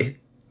 and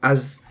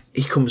as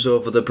he comes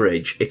over the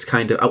bridge, it's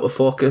kind of out of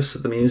focus,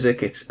 the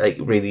music. It's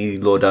really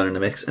low down in the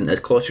mix, and as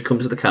closer it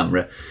comes to the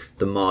camera,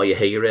 the more you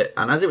hear it.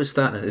 And as it was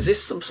starting, is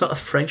this some sort of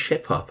French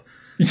hip-hop?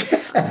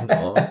 Yeah.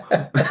 No.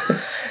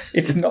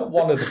 It's not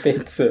one of the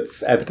bits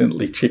of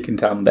evidently Chicken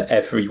Town that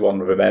everyone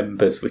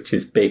remembers, which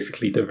is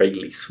basically the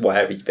really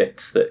sweary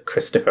bits that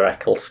Christopher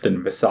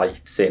Eccleston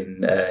recites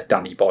in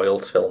Danny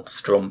Boyle's film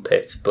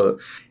Strumpet. But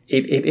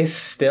it is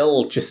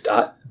still just...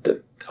 I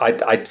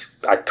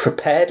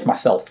prepared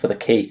myself for the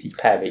Katy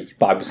Perry,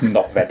 but I was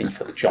not ready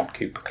for the John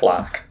Cooper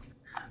Clarke.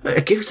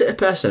 It gives it a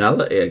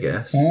personality, I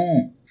guess.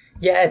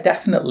 Yeah,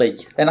 definitely.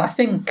 And I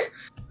think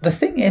the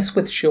thing is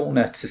with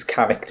Schoenaerts'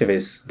 character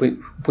is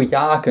we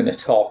are going to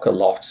talk a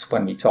lot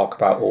when we talk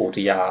about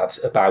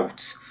Audiard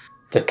about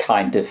the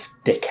kind of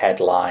dickhead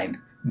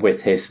line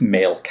with his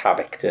male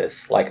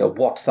characters. Like, at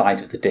what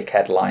side of the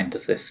dickhead line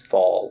does this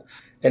fall?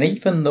 And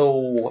even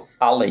though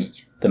Ali,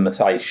 the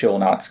Matthias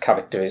Schoenaerts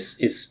character,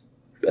 is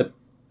a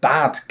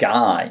bad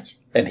guy,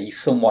 and he's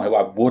someone who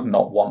I would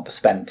not want to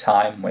spend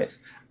time with,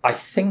 I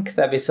think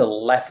there is a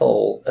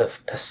level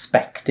of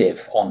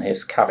perspective on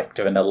his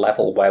character and a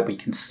level where we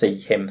can see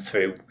him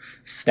through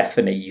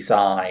Stephanie's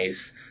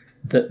eyes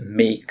that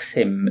makes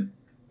him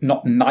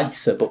not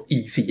nicer, but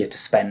easier to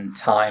spend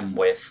time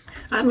with.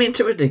 I mean,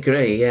 to a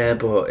degree, yeah,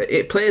 but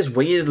it plays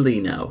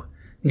weirdly now.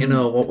 You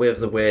know, what with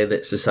the way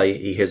that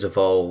society has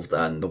evolved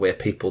and the way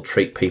people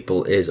treat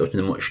people is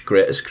under much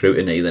greater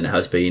scrutiny than it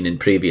has been in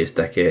previous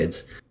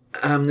decades.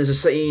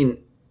 There's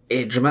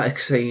a dramatic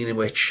scene in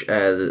which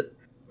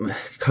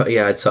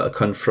Audiard sort of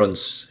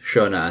confronts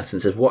Schoenaerts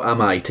and says, "What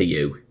am I to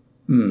you?"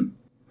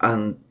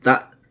 And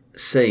that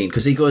scene,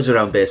 because he goes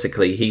around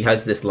basically, he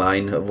has this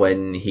line of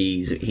when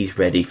he's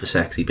ready for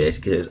sex, he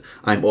basically says,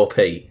 "I'm OP,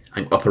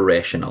 I'm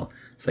operational."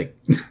 It's like,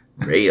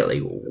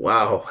 really?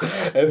 Wow.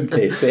 And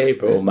they say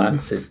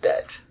romance is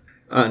dead.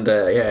 And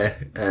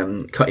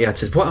Audiard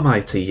says, "What am I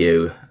to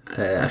you?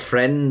 A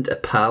friend, a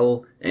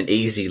pal, an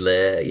easy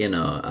lay," you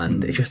know,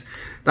 and it's just,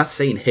 that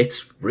scene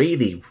hits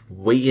really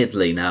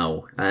weirdly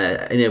now,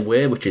 in a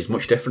way which is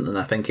much different than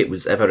I think it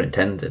was ever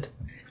intended.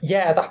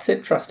 Yeah, that's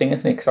interesting,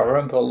 isn't it? Because I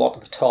remember a lot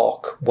of the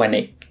talk when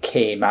it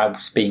came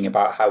out being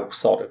about how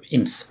sort of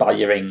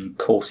inspiring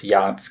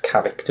Audiard's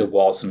character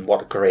was and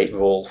what a great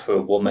role for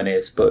a woman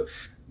is, but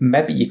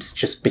maybe it's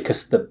just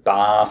because the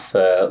bar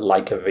for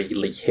like a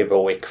really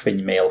heroic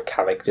female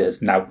character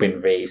has now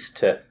been raised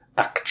to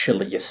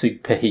actually a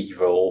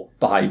superhero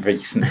by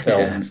recent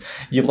films.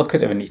 You look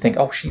at her and you think,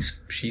 oh,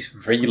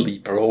 she's really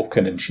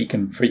broken and she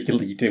can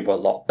really do a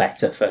lot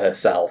better for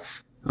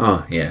herself.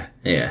 Oh, yeah.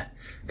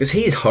 Because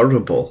he's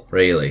horrible,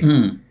 really.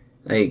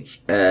 Like,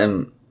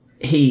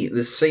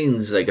 there's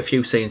scenes, like a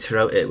few scenes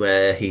throughout it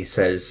where he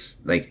says,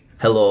 like,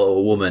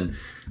 "Hello, woman,"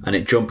 and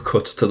it jump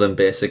cuts to them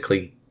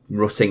basically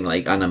rutting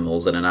like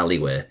animals in an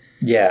alleyway.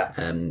 Yeah.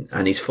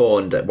 And he's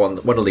phoned at one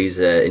of these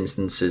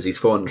instances. He's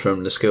phoned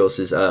from the school,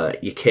 says,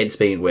 "Your kid's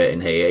been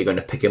waiting here. Are you going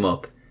to pick him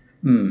up?"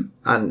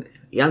 And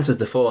he answers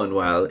the phone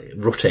while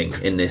rutting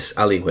in this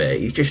alleyway.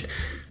 He's just,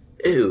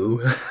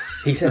 ew.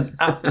 He's an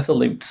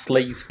absolute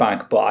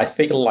sleazebag, but I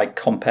feel like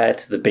compared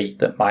to the beat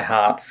that my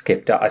heart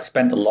skipped at, I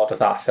spent a lot of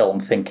that film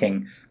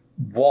thinking,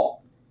 what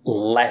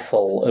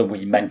level are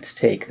we meant to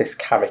take this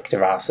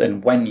character as?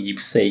 And when you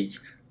see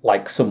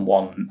like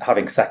someone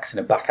having sex in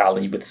a back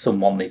alley with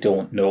someone they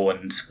don't know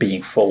and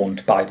being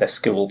phoned by their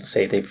school to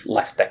say they've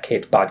left their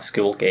kid by the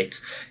school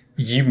gates,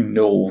 you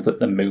know that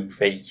the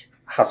movie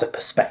has a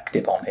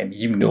perspective on him.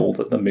 You know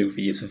that the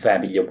movie is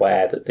very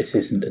aware that this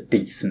isn't a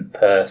decent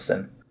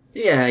person.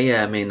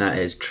 Yeah, I mean, that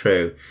is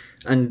true.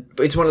 And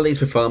it's one of these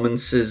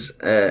performances,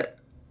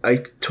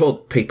 I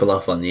told people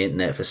off on the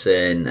internet for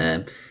saying,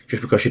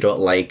 just because you don't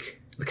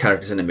like the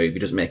characters in a movie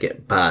doesn't make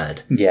it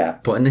bad. Yeah.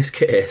 But in this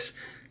case,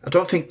 I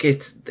don't think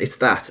it's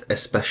that,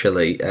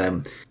 especially.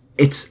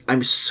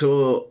 I'm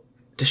so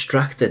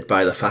distracted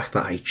by the fact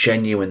that I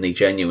genuinely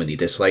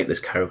dislike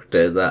this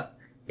character that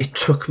it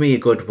took me a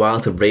good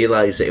while to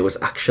realise that it was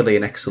actually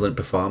an excellent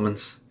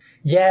performance.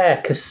 Yeah,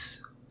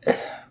 because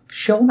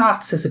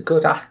Schoenaerts is a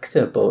good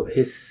actor, but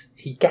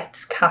he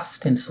gets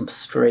cast in some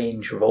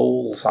strange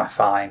roles, I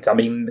find. I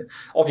mean,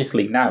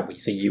 obviously now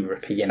he's a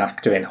European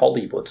actor in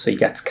Hollywood, so he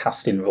gets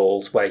cast in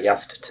roles where he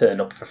has to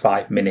turn up for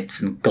 5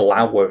 minutes and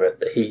glower at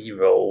the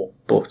hero.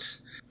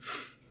 But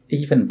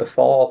even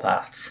before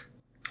that,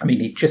 I mean,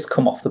 he'd just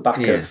come off the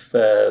back of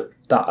that.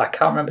 I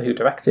can't remember who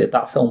directed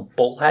that film,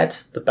 Bullhead,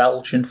 the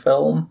Belgian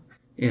film.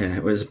 Yeah,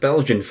 it was a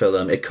Belgian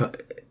film. It got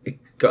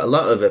a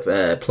lot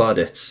of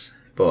plaudits,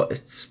 but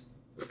it's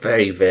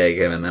very vague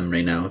in my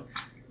memory now.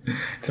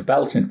 It's a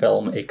Belgian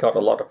film. It got a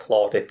lot of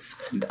plaudits,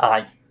 and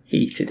I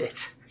hated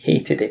it.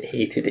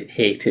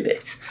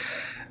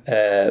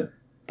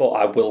 But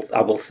I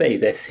will say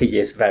this: he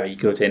is very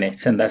good in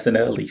it. And there's an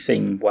early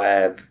scene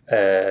where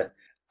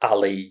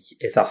Ali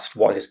is asked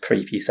what his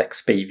previous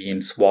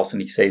experience was,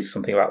 and he says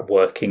something about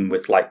working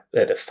with like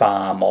at a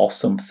farm or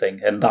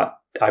something, and that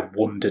I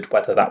wondered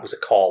whether that was a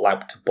call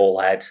out to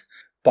Bullhead.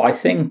 But I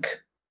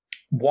think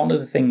one of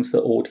the things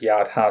that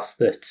Audiard has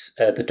that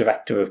the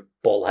director of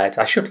Bullhead,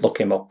 I should look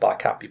him up, but I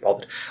can't be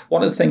bothered.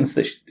 One of the things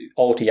that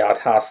Audiard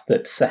has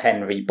that Sir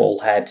Henry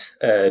Bullhead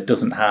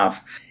doesn't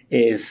have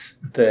is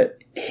that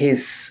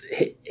his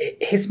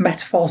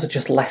metaphors are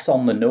just less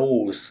on the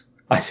nose,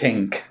 I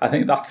think. I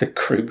think that's a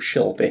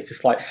crucial bit.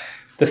 It's like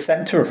the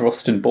centre of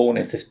Rust and Bone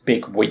is this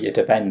big weird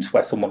event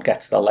where someone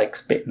gets their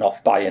legs bitten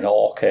off by an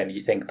orca, and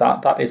you think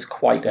that is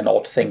quite an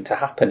odd thing to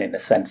happen in a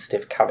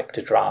sensitive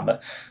character drama.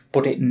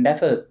 But it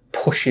never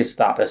pushes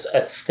that as a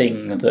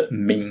thing that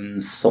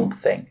means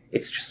something.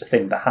 It's just a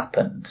thing that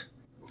happened.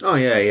 Oh,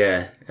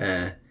 yeah.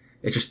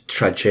 It's just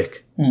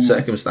tragic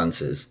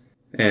circumstances.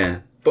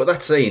 Yeah. But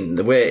that scene,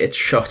 the way it's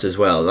shot as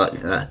well,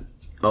 that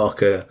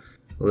orca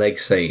leg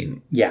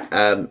scene.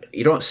 Yeah.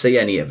 You don't see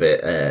any of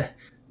it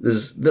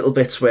there's little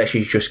bits where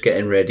she's just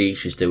getting ready,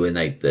 she's doing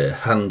like the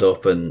hand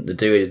up and they're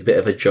doing a bit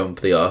of a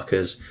jump, the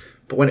orcas.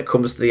 But when it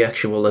comes to the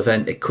actual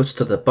event, it cuts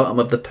to the bottom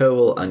of the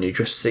pool and you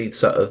just see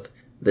sort of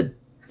the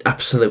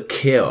absolute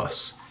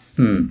chaos.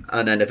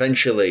 And then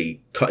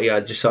eventually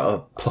Cotillard just sort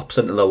of plops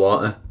into the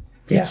water.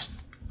 Yeah. It's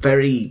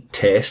very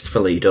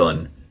tastefully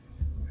done.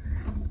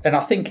 And I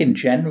think in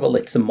general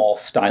it's a more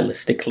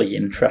stylistically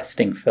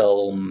interesting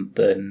film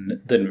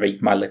than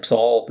Read My Lips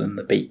or than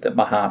The Beat That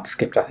My Heart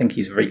Skipped. I think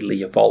he's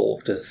really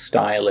evolved as a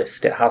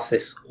stylist. It has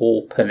this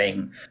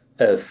opening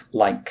of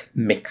like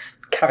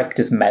mixed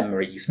characters'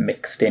 memories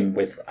mixed in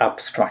with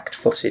abstract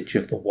footage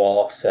of the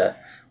water,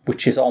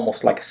 which is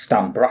almost like a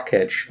Stan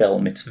Brakhage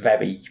film. It's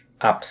very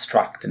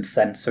abstract and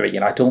sensory,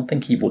 and I don't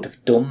think he would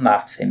have done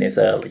that in his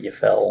earlier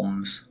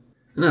films.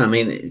 No, I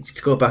mean,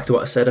 to go back to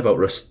what I said about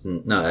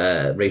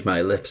Read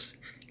My Lips,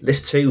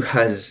 this too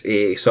has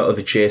a sort of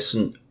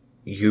adjacent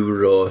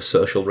Euro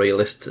social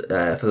realist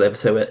flavour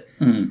to it.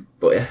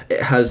 But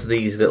it has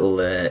these little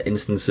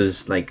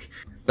instances, like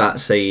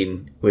that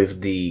scene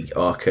with the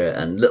orca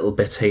and little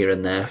bits here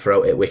and there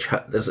throughout it, which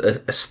there's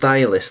a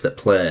stylist at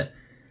play.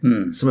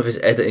 Some of his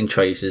editing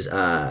choices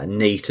are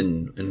neat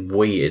and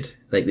weird,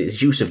 like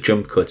his use of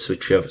jump cuts,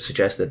 which I've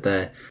suggested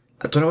there.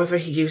 I don't know whether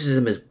he uses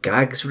them as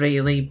gags,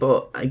 really,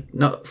 but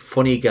not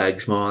funny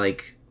gags, more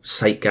like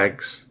sight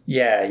gags.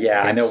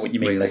 Yeah, I know what you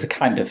mean. Really. There's a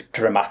kind of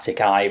dramatic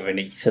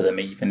irony to them,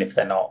 even if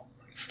they're not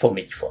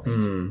funny.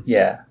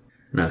 Yeah.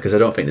 No, because I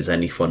don't think there's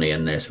any funny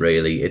in this,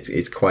 really.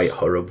 It's quite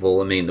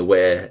horrible. I mean, the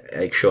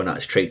way Sean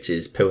Attis treats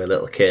his poor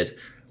little kid.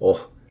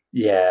 Oh.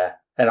 Yeah,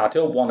 and I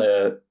don't want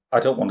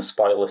to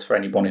spoil this for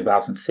anyone who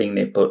hasn't seen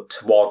it, but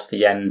towards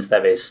the end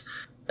there is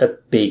a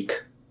big,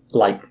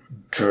 like,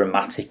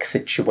 dramatic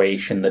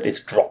situation that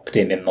is dropped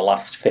in the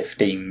last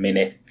 15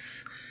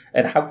 minutes.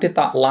 And how did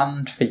that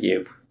land for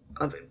you?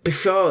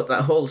 Before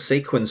that whole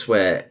sequence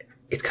where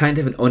it's kind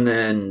of an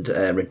unearned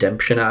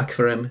redemption arc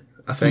for him,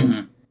 I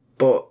think.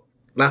 But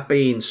that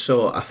being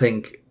so, I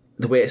think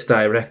the way it's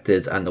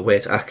directed and the way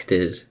it's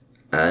acted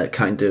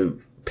kind of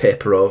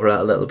paper over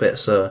that a little bit.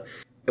 So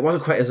it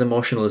wasn't quite as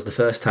emotional as the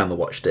first time I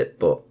watched it,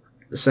 but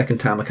the second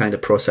time I kind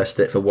of processed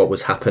it for what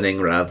was happening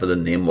rather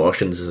than the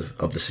emotions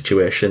of the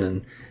situation.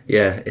 And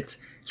yeah, it's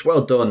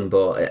well done,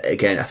 but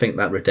again, I think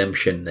that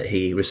redemption that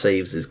he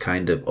receives is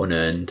kind of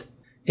unearned.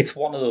 It's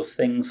one of those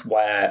things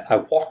where I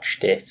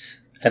watched it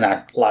and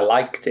I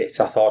liked it.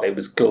 I thought it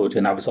was good,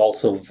 and I was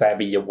also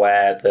very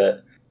aware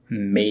that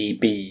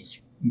maybe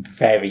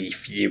very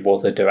few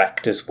other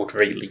directors would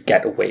really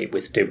get away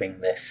with doing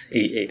this.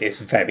 It is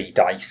very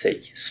dicey,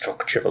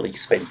 structurally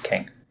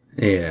speaking.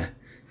 Yeah,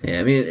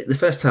 I mean, the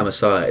first time I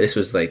saw it, this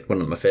was like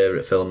one of my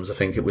favourite films. I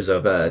think it was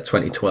of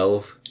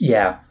 2012.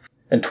 Yeah,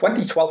 and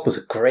 2012 was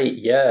a great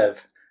year.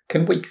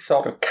 Can we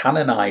sort of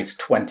canonise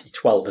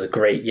 2012 as a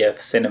great year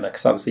for cinema?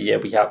 Because that was the year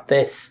we had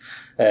this.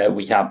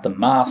 We had The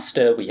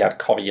Master, we had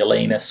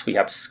Coriolanus, we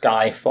had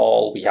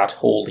Skyfall, we had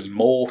Holy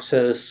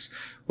Motors.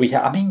 We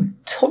had,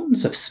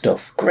 tons of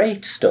stuff.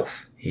 Great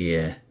stuff.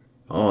 Yeah.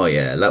 Oh,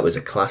 yeah, that was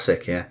a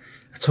classic, yeah.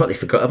 I totally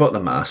forgot about The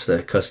Master,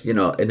 because, in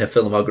a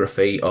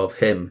filmography of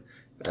him,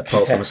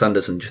 Paul Thomas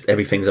Anderson, just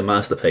everything's a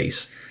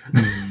masterpiece.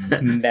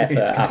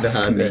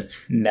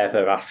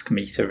 Never ask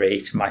me to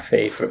rate my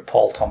favourite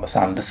Paul Thomas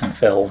Anderson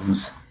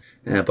films.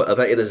 Yeah, but I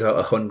bet you there's about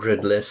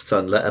 100 lists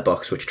on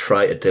Letterboxd which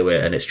try to do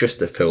it, and it's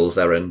just a fool's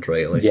errand,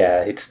 really.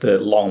 Yeah, it's the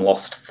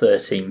long-lost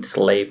 13th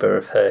labour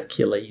of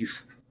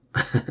Hercules.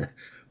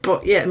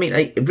 But yeah,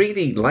 I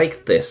really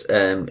like this.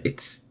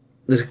 There's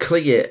a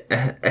clear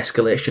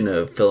escalation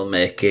of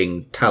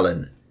filmmaking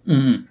talent.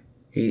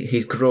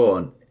 He's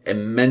grown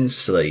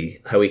immensely,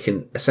 how he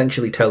can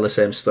essentially tell the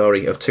same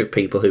story of two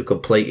people who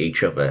complete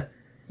each other.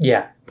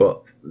 Yeah.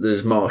 But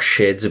there's more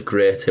shades of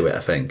grey to it, I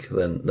think,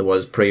 than there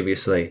was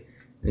previously.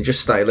 And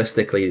just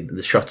stylistically,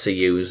 the shots he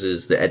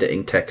uses, the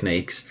editing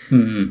techniques,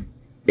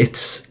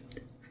 it's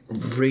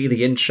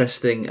really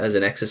interesting as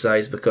an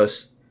exercise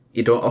because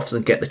you don't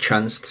often get the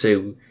chance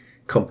to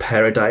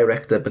compare a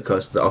director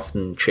because they're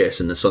often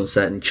chasing the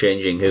sunset and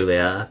changing who they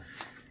are.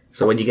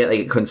 So when you get like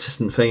a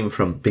consistent theme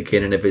from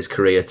beginning of his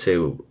career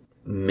to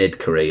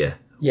mid-career,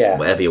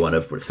 whatever you want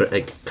to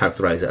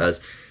characterise it as,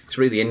 it's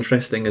really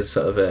interesting as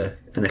sort of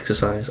an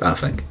exercise, I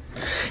think.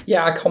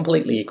 Yeah, I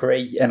completely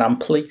agree, and I'm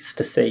pleased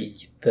to see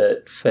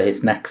that for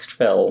his next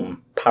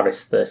film,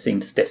 Paris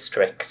 13th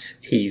District,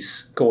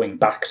 he's going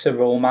back to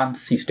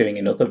romance. He's doing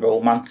another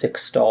romantic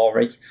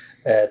story.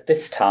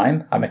 This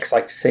time, I'm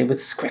excited to say,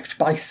 with script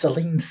by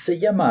Celine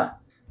Sciamma.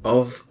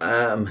 Of,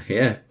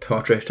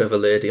 Portrait of a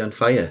Lady on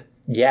Fire.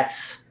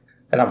 Yes,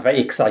 and I'm very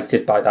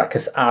excited by that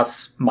because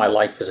as My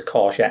Life as a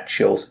Courgette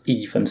shows,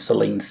 even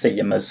Celine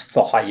Sciamma's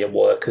for-hire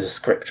work as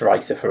a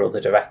scriptwriter for other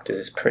directors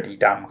is pretty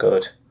damn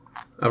good.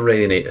 I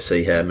really need to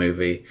see her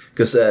movie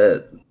because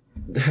her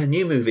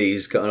new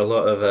movie's gotten a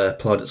lot of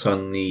plaudits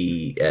on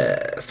the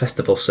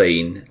festival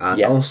scene,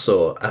 and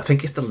also I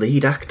think it's the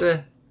lead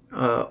actor,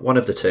 one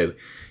of the two.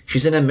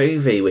 She's in a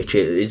movie which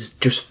is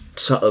just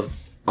sort of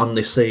on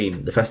the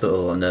scene, the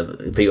festival and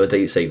the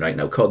VOD scene right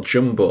now, called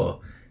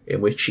Jumbo.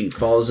 in which he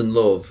falls in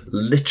love,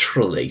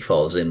 literally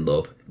falls in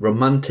love,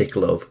 romantic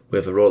love,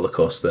 with a roller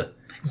coaster.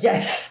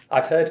 Yes,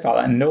 I've heard about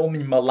that.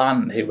 Nomi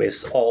Milan, who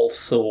is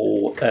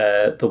also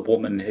the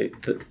woman,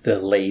 the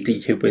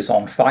lady who was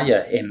on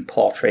fire in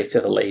Portrait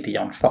of a Lady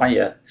on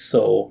Fire.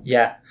 So,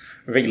 yeah,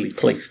 really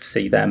pleased to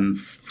see them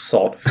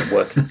sort of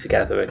working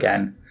together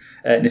again.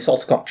 And it's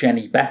also got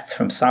Jenny Beth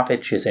from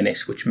Savages in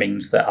it, which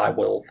means that I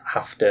will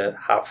have to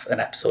have an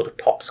episode of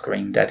Pop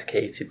Screen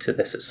dedicated to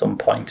this at some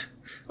point.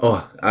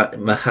 Oh,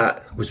 my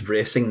heart was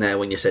racing there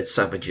when you said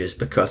Savages,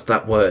 because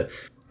that word...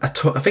 I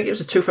think it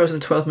was a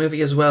 2012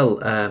 movie as well.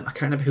 I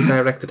can't remember who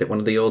directed it, one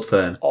of the old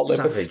firm.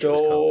 Oliver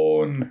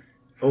Stone.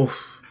 Oh,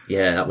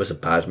 yeah, that was a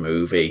bad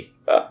movie.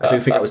 I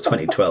do think it was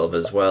 2012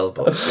 as well.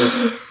 But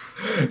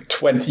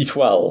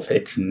 2012,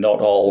 it's not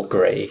all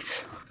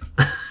great.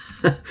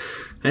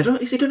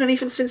 Has he done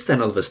anything since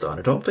then, Oliver Stone?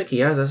 I don't think he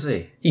has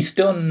he? He's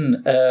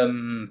done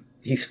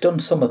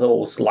some of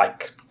those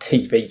like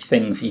TV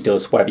things he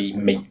does where he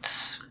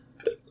meets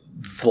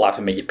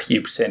Vladimir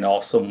Putin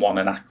or someone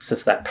and acts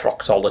as their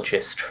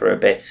proctologist for a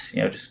bit,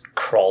 just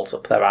crawls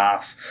up their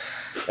ass.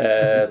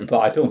 But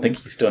I don't think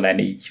he's done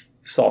any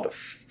sort of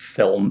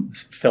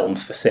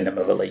films for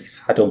cinema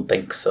release. I don't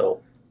think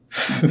so.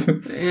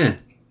 Yeah.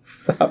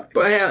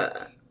 But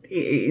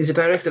he's a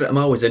director that I'm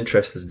always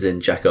interested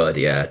in, Jacques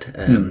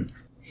Audiard.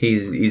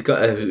 He's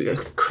got a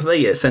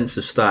clear sense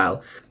of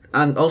style.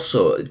 And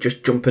also,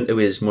 just jump into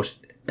his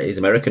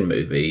American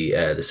movie,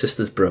 The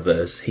Sisters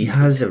Brothers, he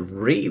has a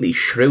really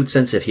shrewd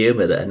sense of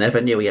humour that I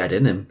never knew he had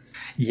in him.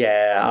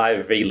 Yeah, I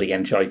really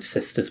enjoyed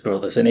Sisters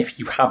Brothers, and if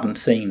you haven't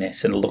seen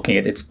it and looking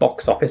at its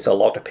box office, a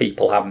lot of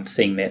people haven't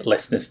seen it.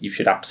 Listeners, you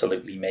should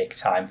absolutely make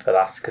time for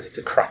that, because it's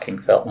a cracking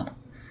film.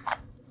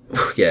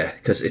 Yeah,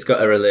 because it's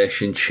got a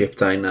relationship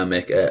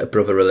dynamic, a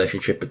brother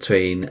relationship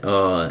between,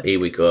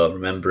 here we go,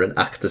 remembering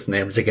actors'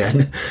 names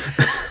again.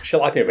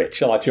 Shall I do it?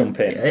 Shall I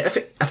jump in? I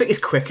think it's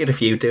quicker if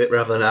you do it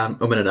rather than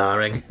and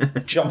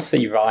ahhing. John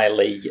C.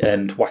 Reilly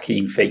and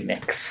Joaquin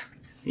Phoenix.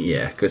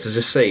 Yeah, because there's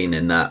a scene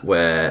in that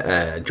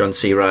where John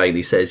C.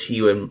 Reilly says,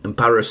 "You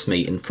embarrassed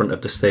me in front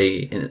of the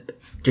stage,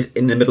 just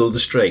in the middle of the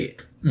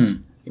street.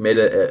 You made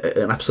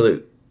an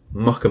absolute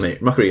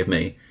mockery of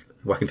me."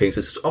 Joaquin Phoenix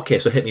says, "Okay,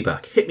 so hit me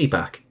back. Hit me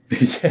back."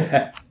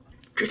 Yeah.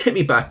 Just hit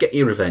me back, get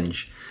your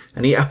revenge.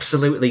 And he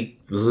absolutely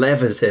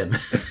levers him.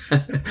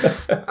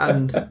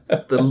 And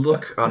the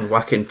look on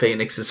Joaquin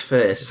Phoenix's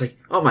face is like,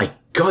 "Oh my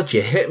God,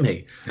 you hit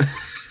me."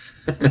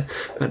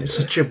 And it's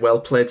such a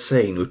well-played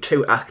scene with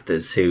two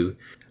actors who...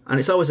 And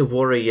it's always a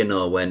worry,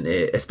 when,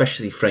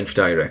 especially French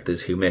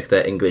directors who make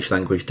their English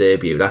language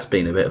debut, that's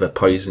been a bit of a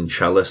poison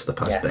chalice the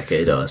past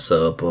decade or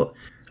so, but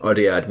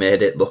Audiard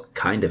made it look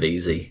kind of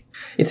easy.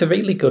 It's a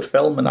really good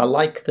film, and I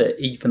like that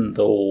even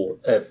though,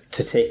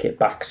 to take it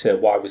back to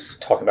what I was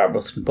talking about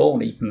Rust and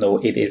Bone, even though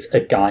it is a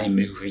guy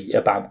movie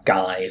about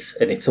guys,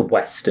 and it's a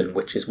Western,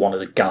 which is one of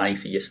the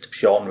guysiest of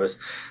genres,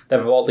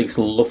 there are all these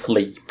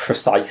lovely,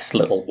 precise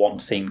little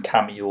one-scene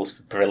cameos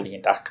for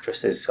brilliant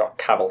actresses. You've got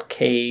Carol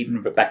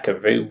Kane, Rebecca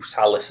Root,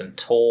 Alison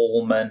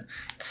Tolman.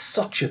 It's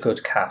such a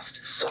good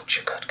cast.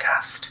 Such a good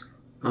cast.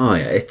 Oh,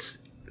 yeah, it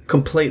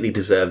completely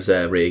deserves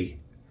another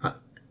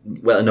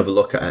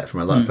look at it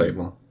from a lot of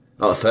people.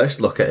 Or a first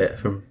look at it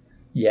from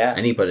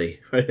anybody,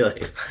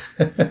 really.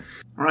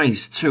 Right,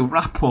 to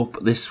wrap up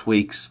this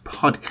week's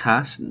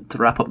podcast, to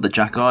wrap up the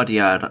Jacques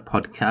Audiard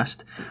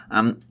podcast,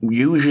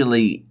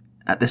 usually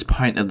at this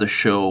point of the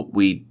show,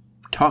 we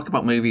talk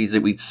about movies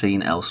that we'd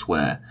seen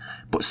elsewhere.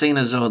 But seeing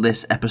as though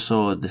this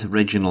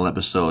original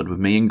episode with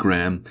me and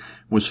Graham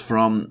was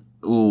from,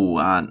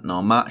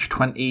 March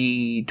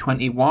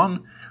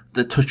 2021,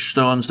 the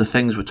touchstones, the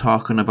things we're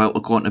talking about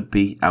are going to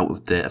be out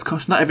of date. Of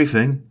course, not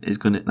everything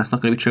that's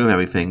not going to be true of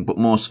everything, but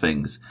most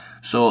things.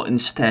 So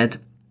instead,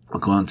 we're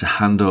going to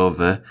hand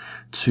over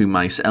to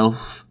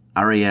myself,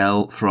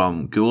 Ariel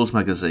from Ghouls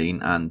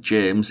Magazine, and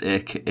James,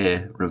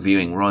 aka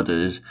Reviewing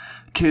Rodders,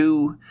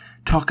 to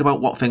talk about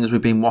what things we've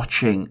been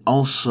watching.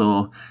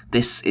 Also,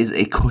 this is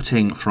a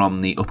cutting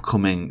from the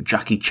upcoming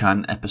Jackie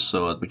Chan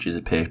episode, which is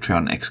a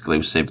Patreon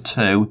exclusive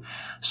too.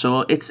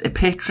 So it's a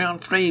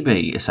Patreon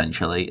freebie,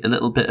 essentially. A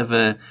little bit of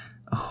a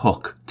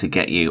hook to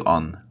get you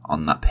on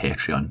that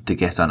Patreon, to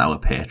get on our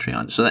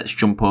Patreon. So let's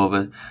jump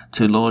over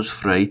to those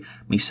three,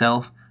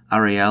 myself,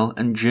 Ariel,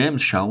 and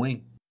James, shall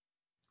we?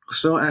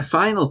 So a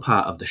final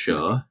part of the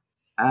show,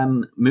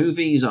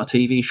 movies or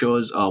TV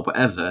shows or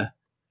whatever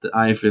that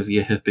either of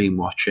you have been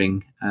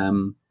watching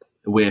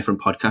away from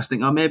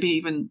podcasting, or maybe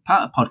even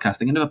part of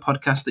podcasting, another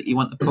podcast that you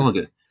want to plug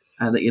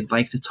that you'd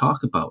like to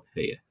talk about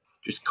here.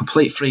 Just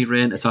complete free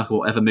reign to talk about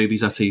whatever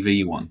movies or TV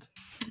you want.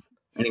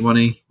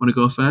 Anybody want to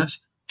go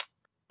first?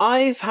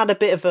 I've had a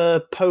bit of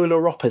a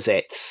polar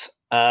opposites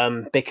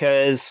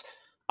because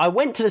I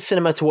went to the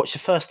cinema to watch the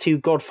first two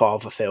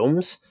Godfather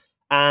films,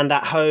 and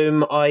at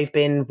home I've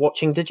been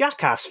watching the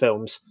Jackass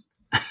films.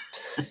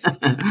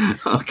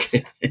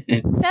 Okay.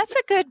 That's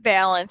a good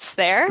balance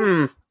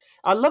there.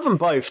 I love them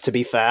both, to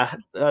be fair.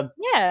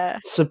 Yeah.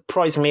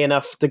 Surprisingly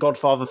enough, the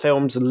Godfather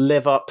films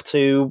live up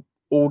to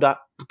all that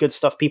good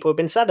stuff people have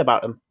been said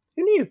about them.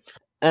 Who knew?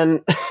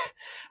 And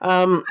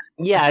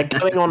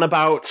going on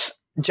about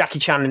Jackie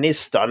Chan and his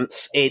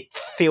stunts, it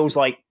feels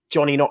like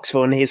Johnny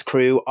Knoxville and his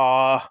crew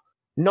are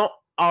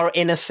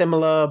in a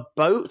similar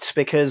boat,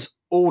 because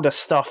all the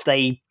stuff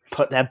they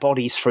put their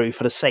bodies through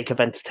for the sake of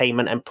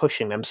entertainment and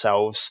pushing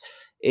themselves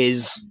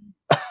is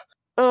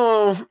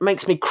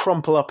makes me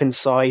crumple up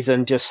inside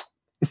and just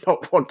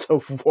not want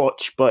to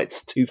watch, but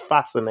it's too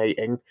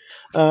fascinating.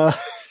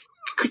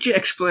 Could you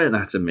explain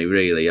that to me,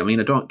 really? I mean,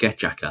 I don't get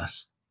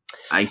Jackass.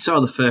 I saw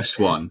the first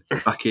one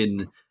back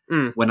in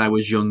when I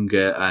was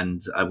younger,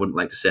 and I wouldn't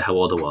like to say how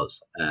old I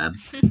was. And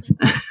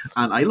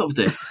I loved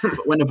it.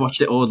 But when I've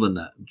watched it older than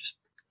that, I'm just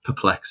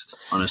perplexed,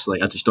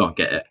 honestly. I just don't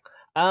get it.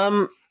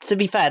 To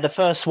be fair, the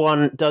first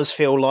one does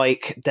feel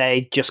like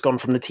they'd just gone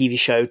from the TV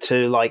show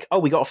to like, oh,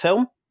 we got a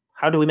film?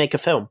 How do we make a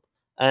film?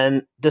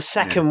 And the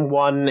second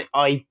one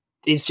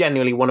is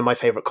genuinely one of my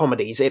favourite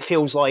comedies. It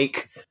feels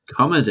like...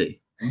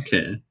 Comedy?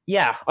 Okay.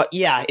 Yeah,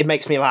 it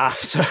makes me laugh.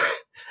 So,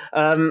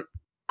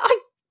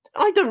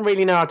 I don't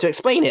really know how to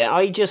explain it.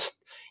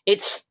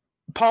 It's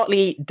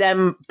partly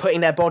them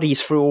putting their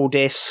bodies through all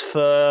this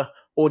for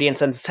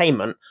audience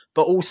entertainment,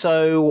 but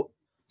also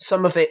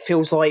some of it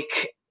feels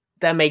like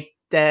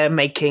they're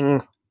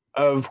making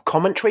a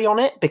commentary on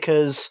it,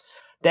 because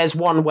there's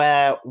one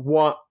where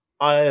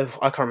I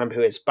can't remember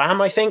who it is.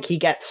 Bam, I think he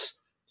gets,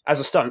 as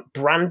a stunt,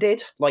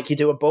 branded like you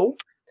do a bull,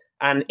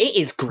 and it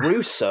is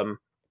gruesome.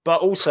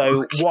 But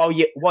also, while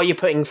you're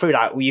putting through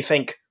that, you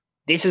think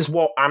this is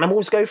what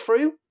animals go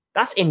through.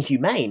 That's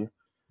inhumane,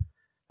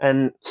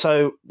 and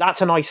so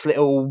that's a nice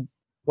little.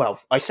 Well,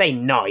 I say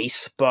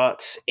nice,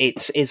 but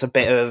it is a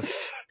bit of.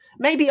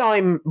 Maybe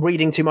I'm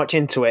reading too much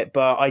into it,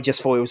 but I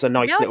just thought it was a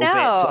nice little bit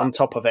on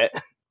top of it.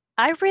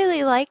 I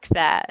really like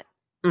that.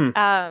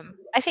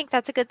 I think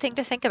that's a good thing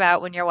to think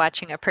about when you're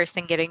watching a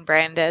person getting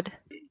branded.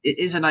 It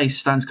is a nice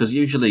stance, because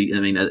usually, I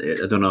mean,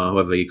 I don't know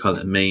whether you call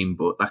it a meme,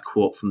 but that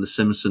quote from The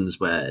Simpsons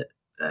where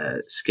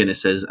Skinner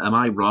says, "Am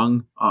I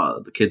wrong?"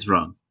 "Oh, the kid's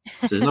wrong."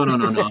 He says, No,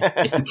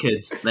 it's the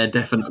kids. They're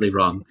definitely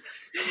wrong.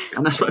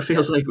 And that's what it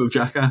feels like with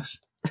Jackass.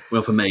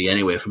 Well, for me,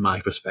 anyway, from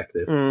my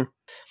perspective.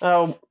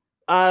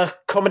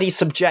 Comedy's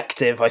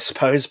subjective, I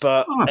suppose,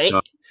 but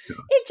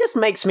it just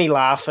makes me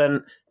laugh.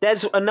 And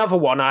there's another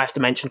one I have to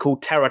mention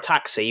called Terror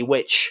Taxi,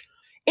 which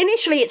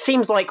initially it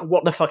seems like,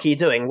 what the fuck are you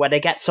doing? Where they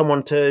get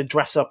someone to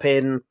dress up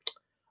in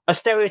a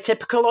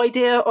stereotypical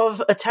idea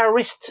of a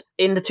terrorist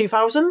in the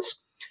 2000s,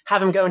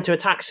 have him go into a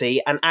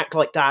taxi and act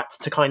like that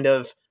to kind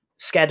of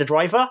scare the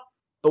driver.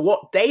 But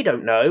what they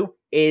don't know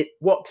is,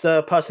 what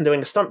the person doing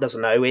the stunt doesn't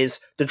know, is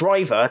the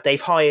driver,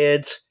 they've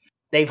hired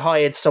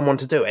someone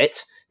to do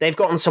it. They've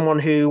gotten someone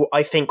who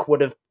I think would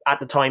have, at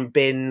the time,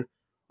 been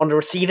on the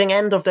receiving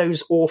end of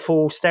those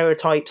awful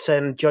stereotypes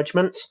and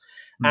judgments,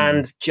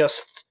 and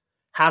just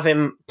have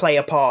him play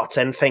a part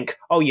and think,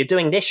 oh, you're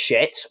doing this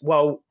shit?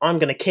 Well, I'm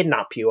going to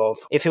kidnap you.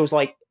 It feels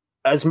like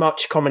as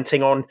much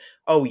commenting on,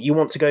 oh, you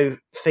want to go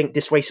think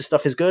this racist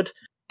stuff is good?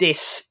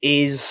 This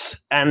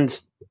is, and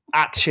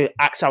actually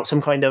acts out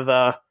some kind of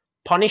a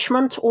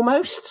punishment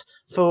almost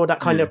for that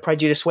kind of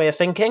prejudiced way of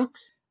thinking.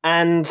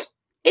 And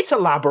it's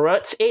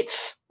elaborate.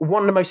 It's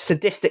one of the most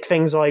sadistic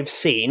things I've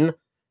seen.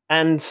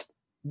 And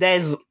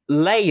there's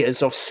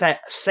layers of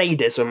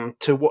sadism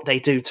to what they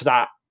do to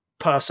that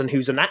person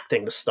who's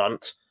enacting the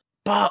stunt.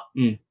 But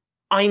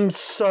I'm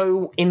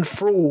so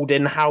enthralled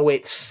in how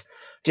it's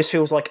just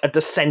feels like a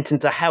descent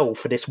into hell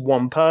for this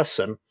one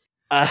person.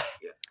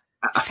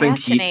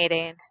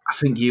 Fascinating. I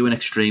think you and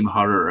Extreme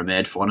Horror are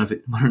made for one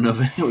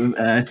another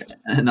with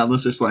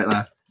analysis like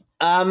that.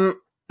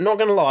 Not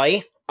gonna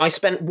lie, I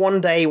spent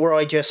one day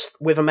where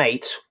with a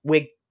mate,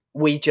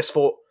 we just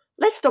thought,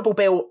 let's double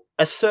bill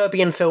a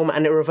Serbian film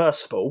and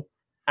Irreversible.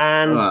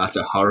 And that's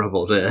a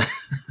horrible day.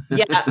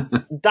 Yeah,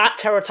 that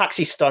Terror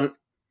Taxi stunt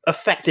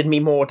affected me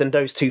more than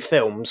those two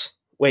films,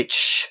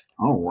 which...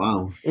 Oh,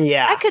 wow.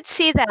 Yeah. I could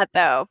see that,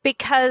 though,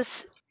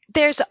 because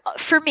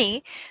for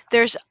me,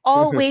 there's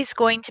always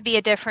going to be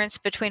a difference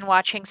between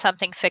watching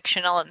something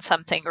fictional and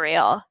something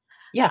real.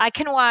 Yeah. I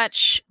can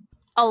watch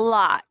a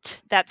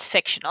lot that's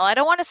fictional. I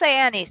don't want to say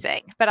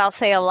anything, but I'll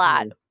say a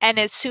lot. And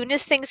as soon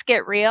as things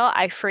get real,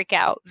 I freak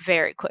out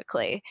very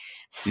quickly.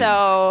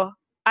 So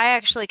I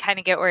actually kind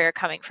of get where you're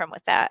coming from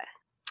with that.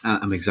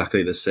 I'm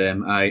exactly the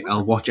same.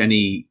 I'll watch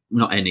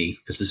not any,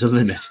 because there's a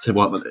limit to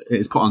what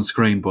is put on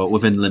screen, but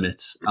within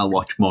limits, I'll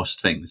watch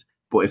most things.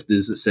 But if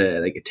there's, say,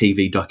 like a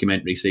TV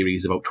documentary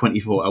series about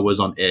 24 hours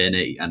on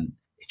A&E and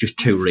it's just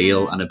too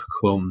real and I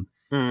become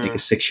like a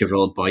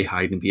 6-year-old boy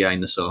hiding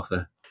behind the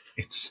sofa,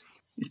 it's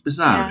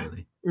bizarre,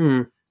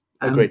 really.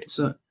 Agreed.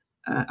 So,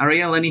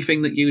 Ariel,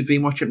 anything that you've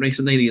been watching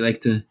recently that you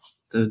like to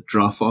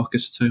draw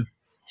focus to?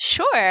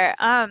 Sure.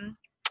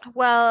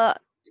 Well,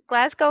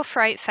 Glasgow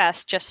Fright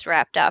Fest just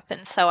wrapped up,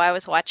 and so I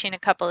was watching a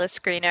couple of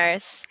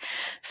screeners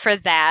for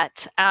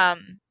that.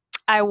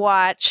 I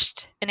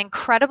watched an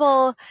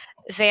incredible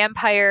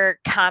vampire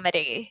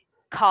comedy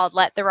called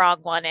Let the Wrong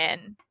One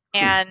In,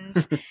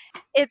 and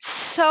It's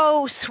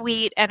so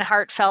sweet and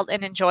heartfelt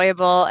and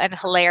enjoyable and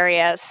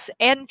hilarious.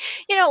 And,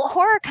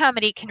 horror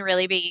comedy can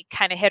really be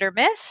kind of hit or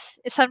miss.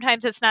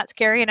 Sometimes it's not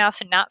scary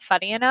enough and not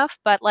funny enough,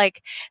 but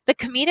like the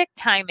comedic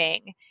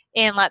timing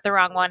in Let the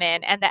Wrong One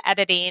In and the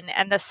editing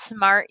and the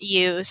smart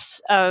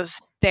use of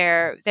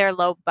their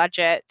low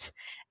budget,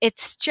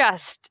 it's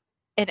just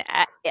an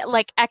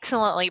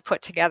excellently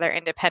put together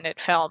independent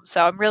film.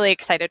 So I'm really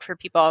excited for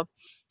people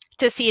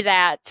to see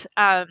that.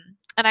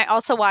 And I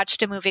also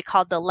watched a movie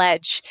called The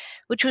Ledge,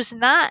 which was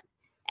not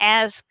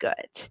as good.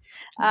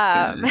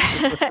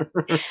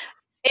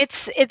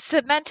 It's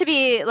meant to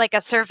be like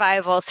a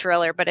survival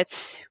thriller, but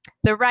it's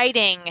the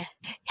writing.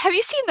 Have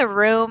you seen The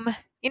Room?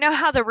 You know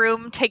how The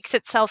Room takes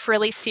itself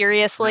really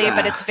seriously,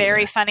 but it's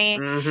very funny.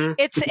 Mm-hmm.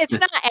 It's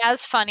not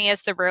as funny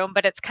as The Room,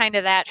 but it's kind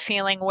of that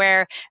feeling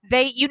where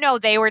they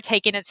were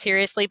taking it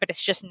seriously, but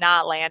it's just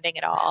not landing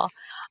at all.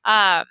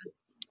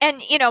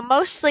 And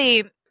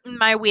mostly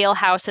my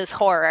wheelhouse is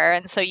horror,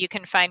 and so you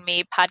can find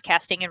me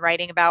podcasting and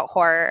writing about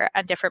horror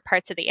on different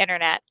parts of the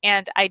internet.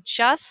 And I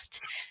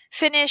just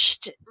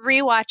finished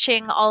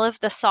rewatching all of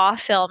the Saw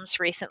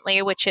films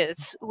recently, which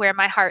is where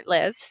my heart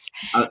lives.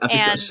 I've just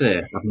got to say,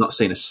 I've not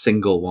seen a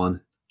single one.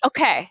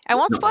 Okay, I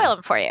won't spoil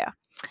them for you.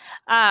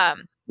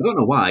 I don't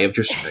know why.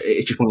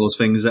 It's just one of those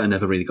things that I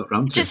never really got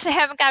around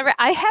to.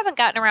 I haven't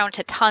gotten around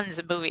to tons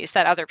of movies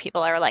that other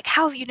people are like,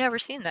 how have you never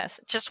seen this?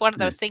 It's just one of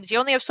those things. You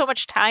only have so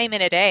much time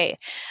in a day.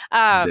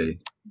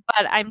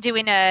 But I'm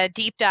doing a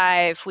deep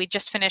dive. We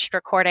just finished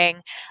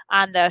recording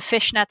on the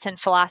Fishnets and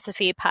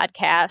Philosophy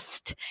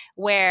podcast,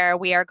 where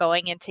we are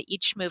going into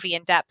each movie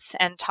in depth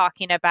and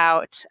talking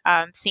about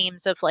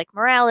themes of like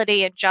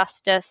morality and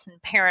justice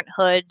and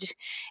parenthood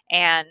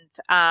and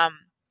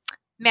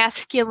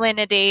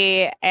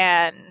masculinity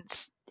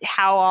and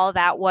how all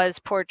that was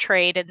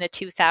portrayed in the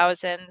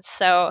 2000s.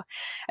 So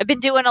I've been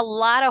doing a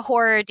lot of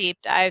horror deep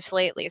dives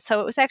lately. So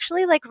it was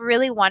actually like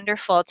really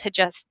wonderful to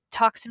just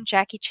talk some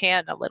Jackie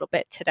Chan a little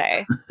bit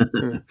today.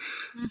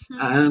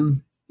 I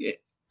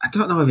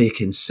don't know if you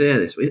can say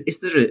this, but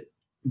is there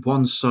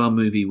one Saw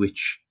movie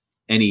which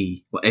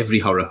every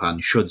horror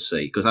fan should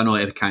see? Because I know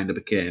it kind of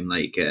became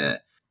like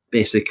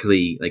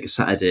basically like a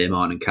Saturday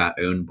morning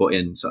cartoon, but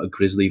in sort of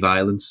grisly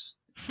violence.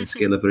 The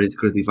scale of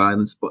grisly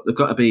violence, but there's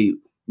got to be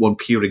one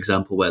pure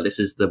example where this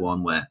is the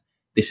one where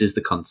this is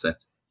the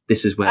concept.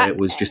 This is where it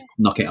was just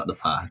knock it out of the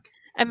park.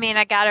 I mean,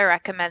 I gotta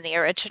recommend the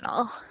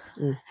original.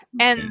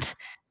 And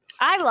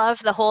I love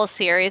the whole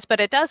series, but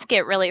it does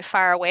get really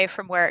far away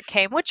from where it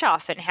came, which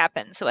often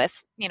happens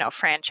with,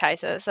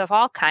 franchises of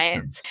all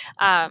kinds.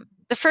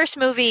 The first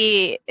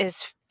movie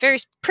is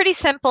pretty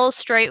simple,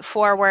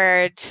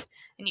 straightforward,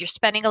 and you're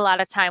spending a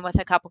lot of time with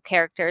a couple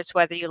characters,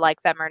 whether you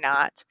like them or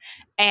not.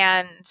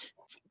 And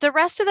the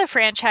rest of the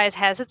franchise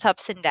has its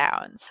ups and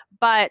downs.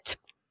 But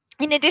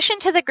in addition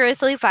to the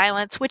grisly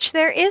violence, which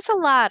there is a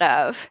lot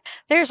of,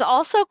 there's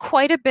also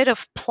quite a bit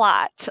of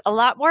plot, a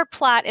lot more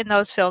plot in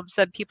those films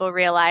than people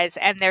realize.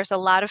 And there's a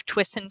lot of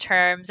twists and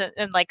turns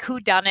and like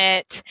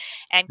whodunit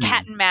and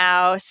cat and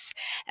mouse.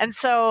 And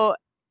so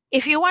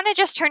if you want to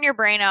just turn your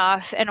brain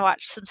off and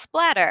watch some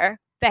splatter,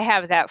 they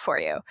have that for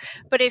you.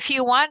 But if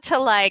you want to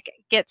like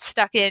get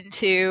stuck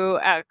into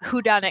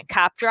whodunit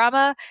cop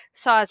drama,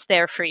 Saw's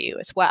there for you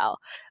as well.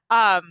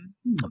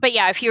 But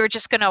yeah, if you were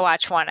just going to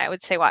watch one, I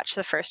would say watch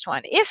the first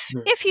one.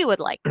 If you would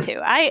like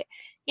to,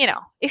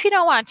 if you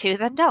don't want to,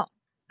 then don't.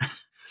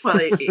 Well,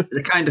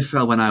 it kind of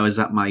fell when I was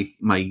at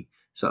my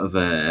sort of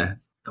I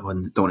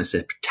don't want to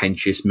say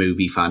pretentious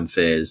movie fan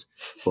phase,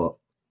 but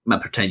my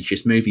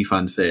pretentious movie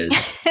fan phase.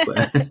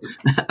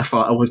 I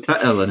thought I was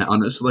better than it,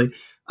 honestly.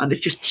 And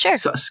it's just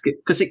sort of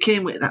because it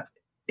came with that.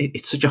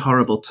 It's such a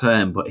horrible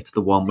term, but it's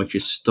the one which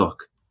is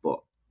stuck. But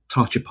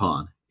torture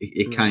porn,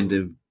 it kind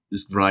of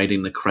is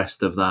riding the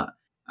crest of that.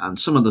 And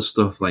some of the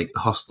stuff like the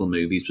Hostel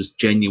movies was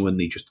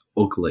genuinely just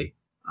ugly.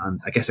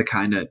 And I guess I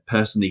kind of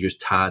personally just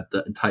tied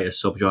the entire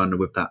subgenre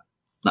with that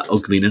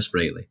ugliness,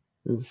 really.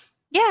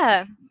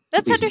 Yeah,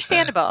 that's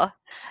understandable.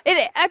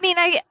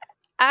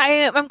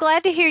 I'm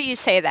glad to hear you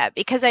say that,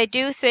 because I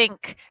do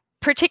think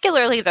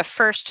particularly the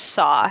first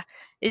Saw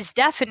is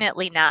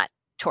definitely not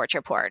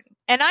torture porn.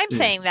 And I'm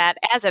saying that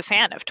as a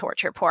fan of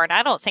torture porn.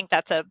 I don't think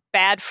that's a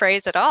bad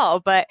phrase at all,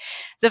 but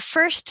the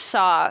first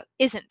Saw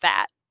isn't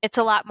that. It's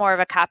a lot more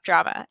of a cop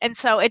drama. And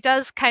so it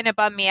does kind of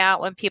bum me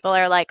out when people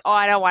are like, oh,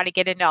 I don't want to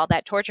get into all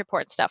that torture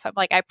porn stuff. I'm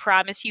like, I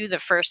promise you the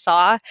first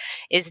Saw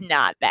is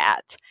not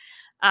that.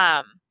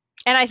 And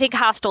I think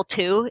Hostel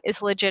 2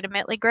 is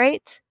legitimately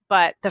great,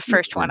 but the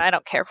first one I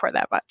don't care for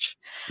that much.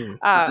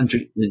 And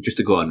just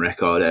to go on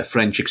record,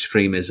 French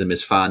extremism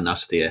is far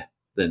nastier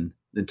than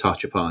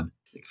torture porn.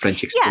 Like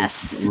French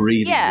extremism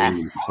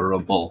really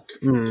horrible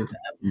in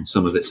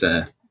some of its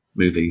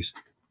movies.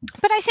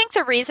 But I think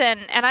the reason,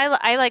 and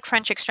I like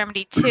French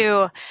extremity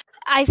too,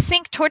 I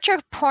think torture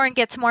porn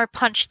gets more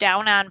punched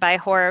down on by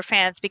horror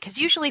fans because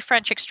usually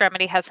French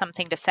extremity has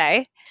something to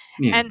say.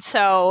 Yeah. And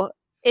so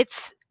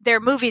they're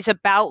movies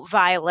about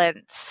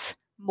violence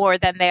more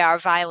than they are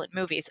violent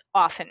movies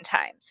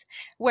oftentimes.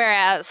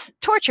 Whereas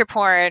torture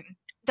porn,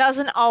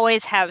 doesn't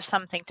always have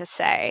something to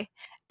say.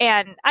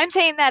 And I'm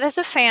saying that as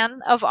a fan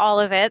of all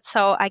of it,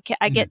 so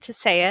I get to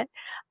say it.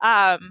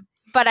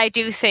 But I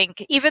do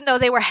think, even though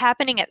they were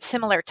happening at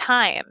similar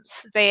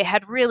times, they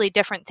had really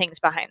different things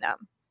behind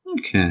them.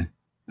 Okay.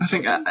 I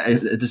think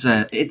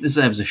it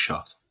deserves a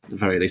shot, at the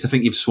very least. I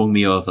think you've swung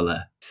me over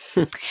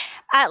there.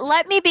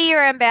 Let me be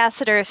your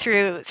ambassador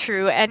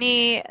through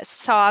any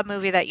Saw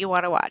movie that you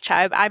want to watch.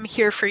 I'm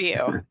here for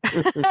you.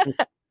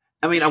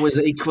 I mean, I was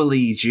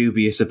equally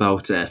dubious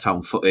about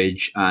found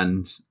footage,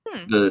 and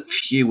the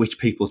few which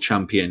people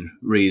champion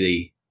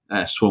really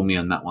swung me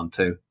on that one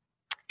too.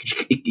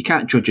 You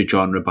can't judge a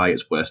genre by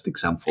its worst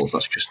examples.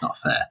 That's just not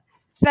fair.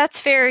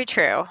 That's very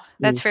true.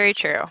 That's very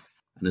true.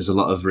 And there's a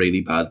lot of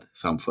really bad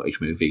found footage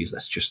movies.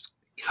 Let's just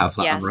have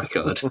that on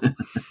record.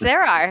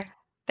 There are,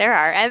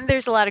 and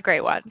there's a lot of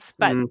great ones.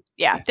 But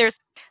there's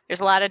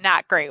a lot of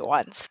not great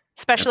ones,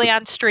 especially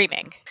on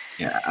streaming.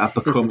 Yeah, I've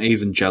become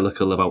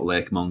evangelical about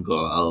Lake Mungo.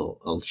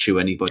 I'll chew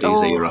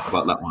anybody's ear off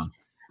about that one.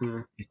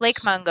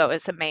 Lake Mungo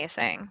is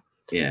amazing.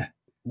 Yeah.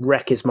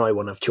 Wreck is my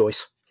one of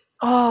choice.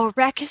 Oh,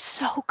 Wreck is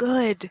so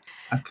good.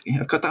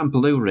 I've got that on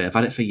Blu-ray. I've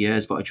had it for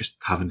years, but I just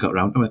haven't got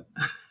around to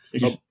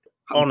it.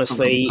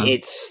 Honestly,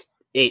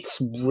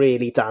 it's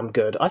really damn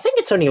good. I think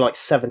it's only like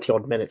 70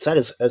 odd minutes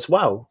as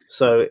well.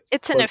 So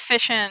it's an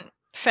efficient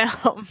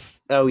film.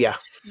 Oh yeah.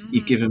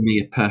 You've given me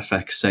a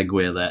perfect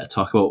segue there to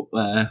talk about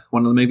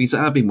one of the movies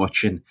that I've been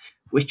watching,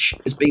 which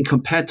has been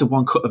compared to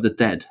One Cut of the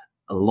Dead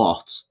a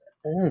lot,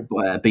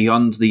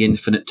 beyond the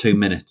infinite 2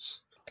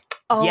 minutes.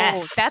 Oh,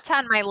 yes. That's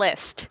on my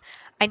list.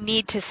 I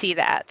need to see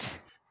that.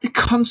 The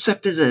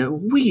concept is a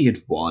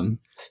weird one.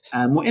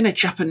 We're in a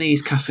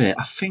Japanese cafe.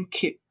 I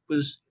think it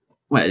was...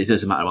 Well, it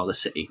doesn't matter about the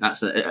city.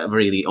 That's a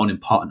really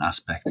unimportant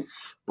aspect.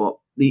 But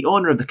the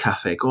owner of the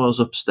cafe goes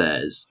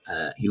upstairs.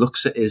 He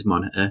looks at his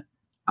monitor,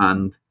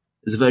 and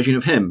there's a version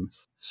of him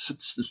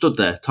stood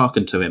there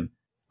talking to him.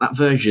 That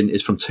version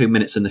is from 2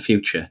 minutes in the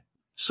future.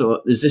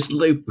 So there's this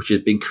loop which has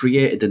been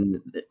created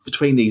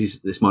between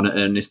this monitor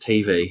and this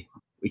TV,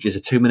 which is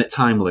a 2 minute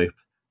time loop.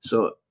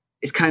 So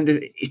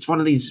it's one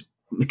of these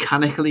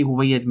mechanically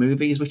weird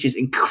movies, which is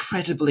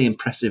incredibly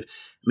impressive.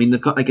 I mean,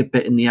 they've got like a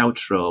bit in the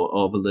outro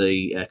over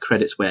the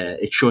credits where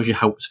it shows you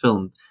how it was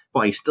filmed, but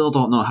I still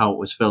don't know how it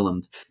was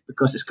filmed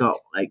because it's got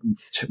like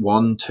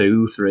 1,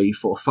 2, 3,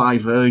 4,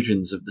 5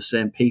 versions of the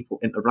same people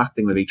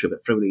interacting with each other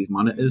through these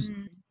monitors,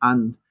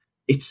 and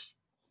it's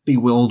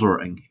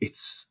bewildering.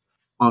 It's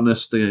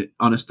honest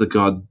to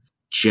God,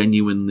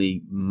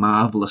 genuinely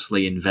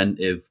marvelously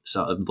inventive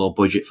sort of low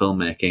budget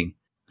filmmaking, and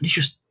it's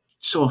just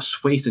so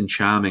sweet and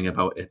charming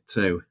about it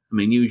too. I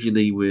mean,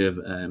 usually with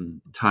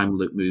time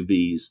loop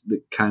movies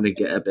that kind of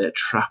get a bit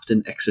trapped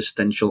in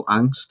existential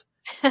angst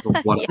of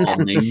what it all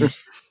means.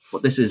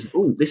 But this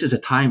is a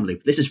time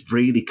loop. This is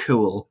really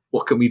cool.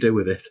 What can we do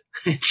with it?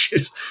 It's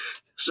just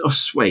so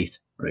sweet,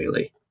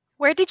 really.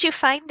 Where did you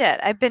find it?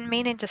 I've been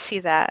meaning to see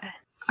that.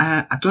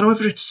 I don't know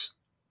whether it's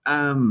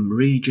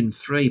Region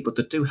 3, but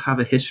they do have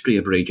a history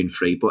of Region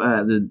 3.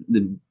 But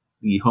the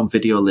home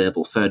video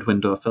label Third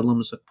Window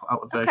Films have put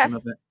out a version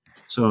of it.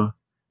 So,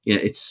 yeah,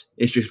 it's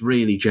just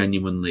really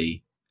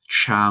genuinely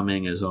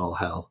charming as all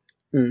hell.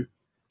 And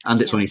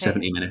it's only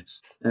 70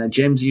 minutes.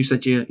 James, you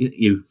said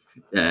you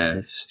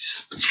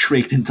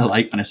shrieked into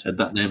light when I said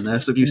that name there.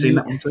 So have you seen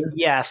that one too?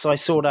 Yeah, so I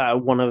saw that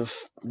at one of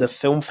the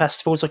film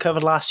festivals I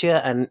covered last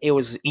year, and it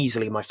was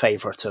easily my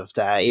favourite of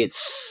that. It's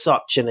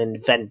such an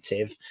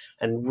inventive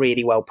and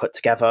really well put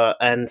together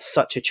and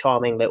such a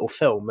charming little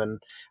film.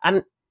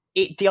 And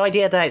the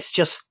idea that it's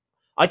just...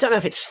 I don't know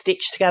if it's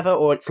stitched together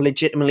or it's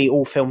legitimately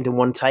all filmed in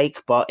one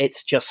take, but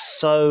it's just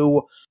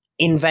so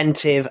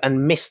inventive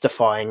and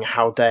mystifying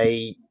how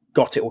they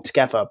got it all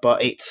together.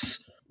 But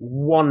it's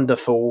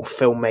wonderful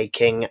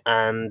filmmaking,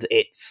 and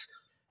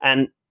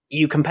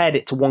you compared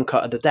it to One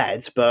Cut of the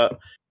Dead, but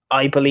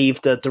I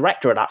believe the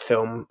director of that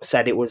film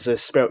said it was a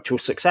spiritual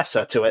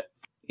successor to it.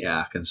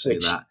 Yeah, I can see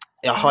that.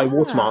 A high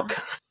watermark.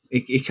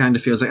 It kind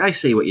of feels like, I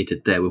see what you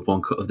did there with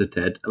One Cut of the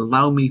Dead.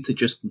 Allow me to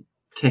just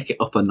take it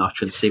up a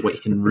notch and see what you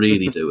can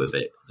really do with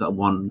it. That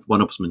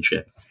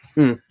one-upsmanship.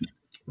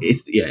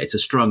 It's a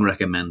strong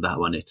recommend, that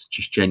one. It's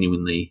just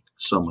genuinely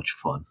so much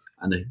fun,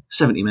 and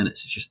 70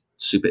 minutes is just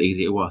super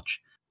easy to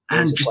watch.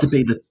 And just to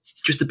be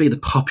the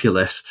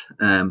populist,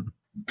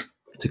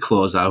 to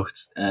close out,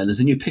 there's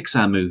a new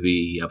Pixar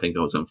movie. I think it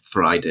was on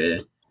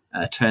Friday,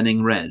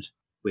 Turning Red,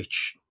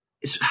 which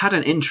it's had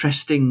an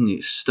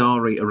interesting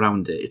story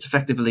around it. It's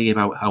effectively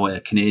about how a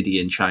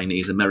Canadian,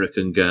 Chinese,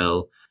 American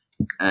girl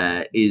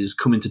is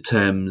coming to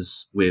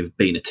terms with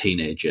being a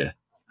teenager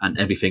and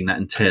everything that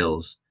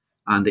entails,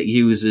 and it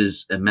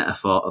uses a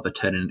metaphor of her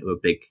turning into a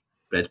big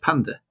red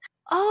panda.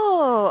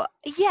 Oh,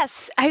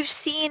 yes, I've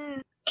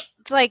seen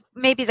like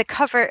maybe the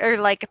cover or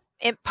like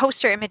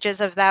poster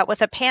images of that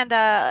with a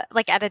panda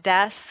like at a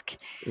desk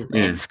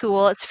in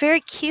school. It's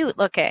very cute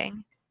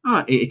looking.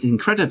 Oh, it's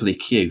incredibly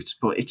cute,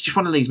 but it's just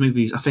one of these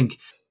movies. I think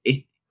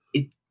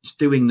it's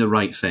doing the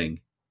right thing.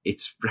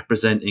 It's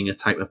representing a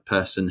type of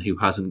person who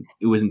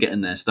isn't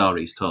getting their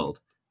stories told.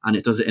 and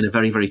it does it in a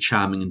very, very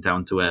charming and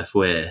down-to-earth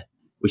way,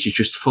 which is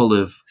just full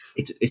of...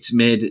 It's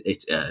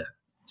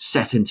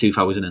set in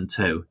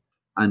 2002,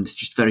 and it's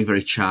just very,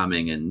 very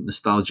charming and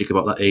nostalgic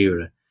about that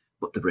era.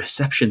 But the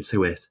reception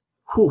to it,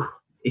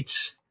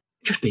 it's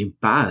just been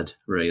bad,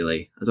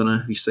 really. I don't know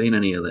if you've seen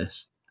any of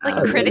this.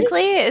 Like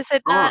critically, is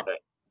it not?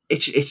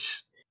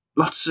 It's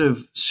lots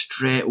of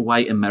straight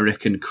white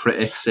American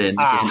critics saying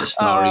this isn't a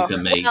story for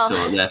me,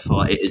 so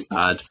therefore it is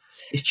bad.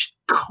 It's just,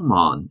 come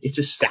on. It's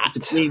a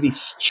really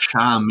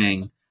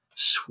charming,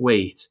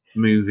 sweet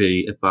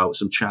movie about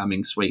some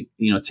charming, sweet,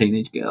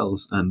 teenage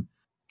girls. And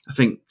I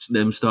think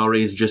them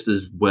stories are just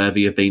as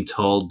worthy of being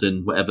told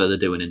than whatever they're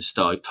doing in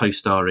Toy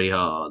Story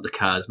or the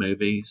Cars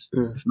movies,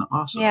 if not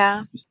more so.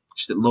 Yeah. It's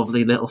just a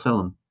lovely little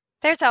film.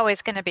 There's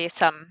always going to be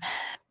some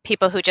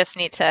people who just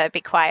need to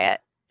be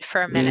quiet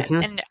for a minute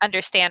and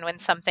understand when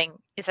something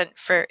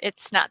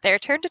it's not their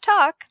turn to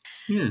talk.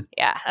 Yeah,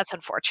 that's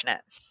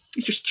unfortunate.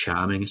 It's just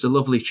charming. It's a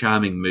lovely,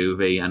 charming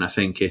movie, and I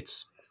think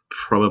it's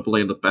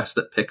probably the best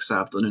that Pixar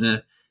have done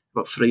in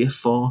about 3 or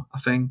 4, I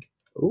think.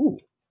 Ooh.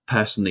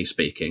 Personally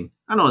speaking.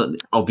 I know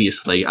that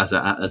obviously, as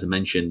I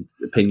mentioned,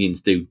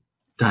 opinions do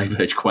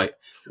diverge quite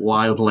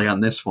wildly on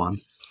this one.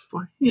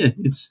 But yeah,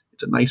 it's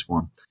a nice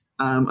one.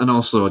 And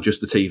also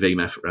just the TV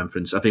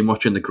reference. I've been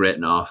watching The Great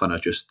North, and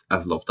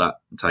I've loved that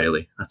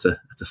entirely. That's a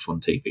fun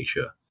TV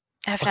show.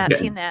 I've not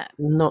seen that.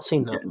 Not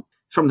seen that.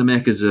 From the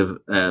makers of,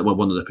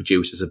 one of the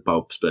producers of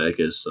Bob's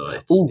Burgers, so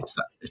it's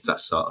that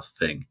sort of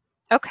thing.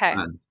 Okay.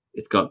 And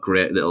it's got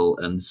great little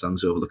end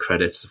songs over the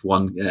credits.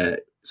 One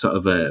sort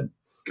of a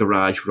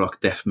garage rock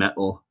death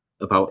metal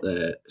about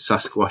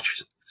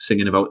Sasquatch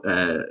singing about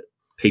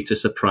Peter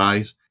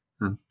Surprise.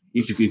 And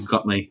you've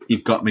got me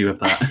with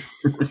that.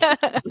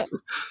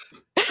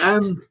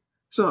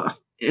 So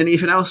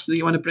anything else that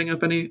you want to bring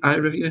up,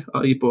 either of you?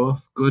 Or are you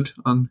both good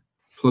on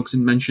plugs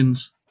and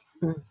mentions?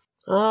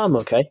 I'm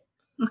okay.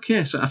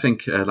 Okay, so I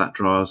think that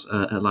draws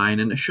a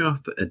line in the show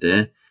for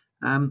today.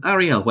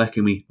 Ariel, where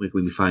can we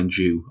find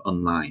you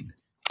online?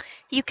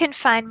 You can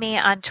find me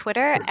on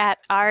Twitter at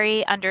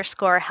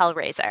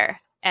Ari_Hellraiser,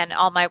 and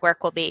all my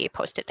work will be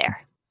posted there.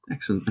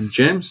 Excellent. And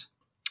James?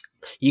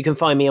 You can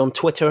find me on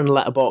Twitter and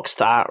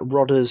Letterboxd at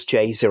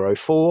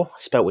RoddersJ04,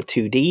 spelled with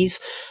 2 Ds,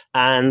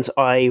 and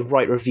I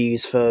write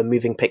reviews for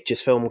Moving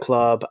Pictures Film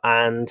Club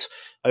and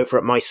over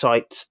at my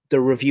site,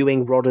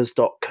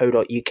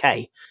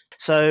 thereviewingrodders.co.uk.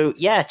 So,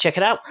 yeah, check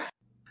it out.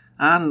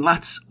 And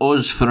that's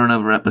us for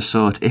another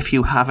episode. If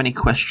you have any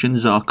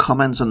questions or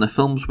comments on the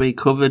films we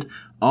covered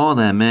or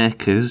their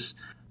makers,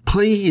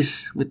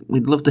 please,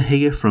 we'd love to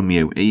hear from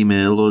you.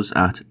 Email us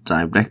at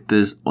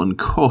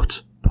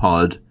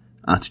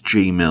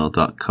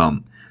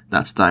directorsuncutpod@gmail.com.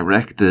 That's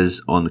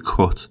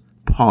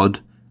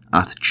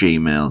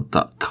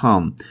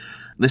directorsuncutpod@gmail.com.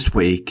 This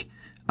week,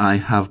 I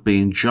have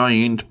been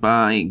joined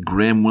by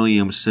Graham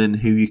Williamson,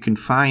 who you can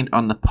find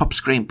on the Pop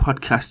Screen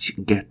podcast. You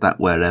can get that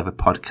wherever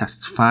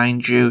podcasts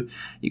find you.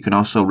 You can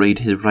also read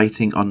his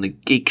writing on the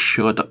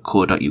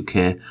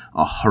geekshow.co.uk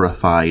or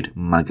Horrified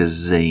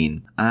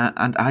Magazine.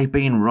 And I've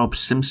been Rob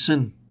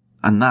Simpson,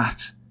 and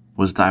that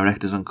was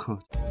Directors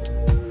Uncut.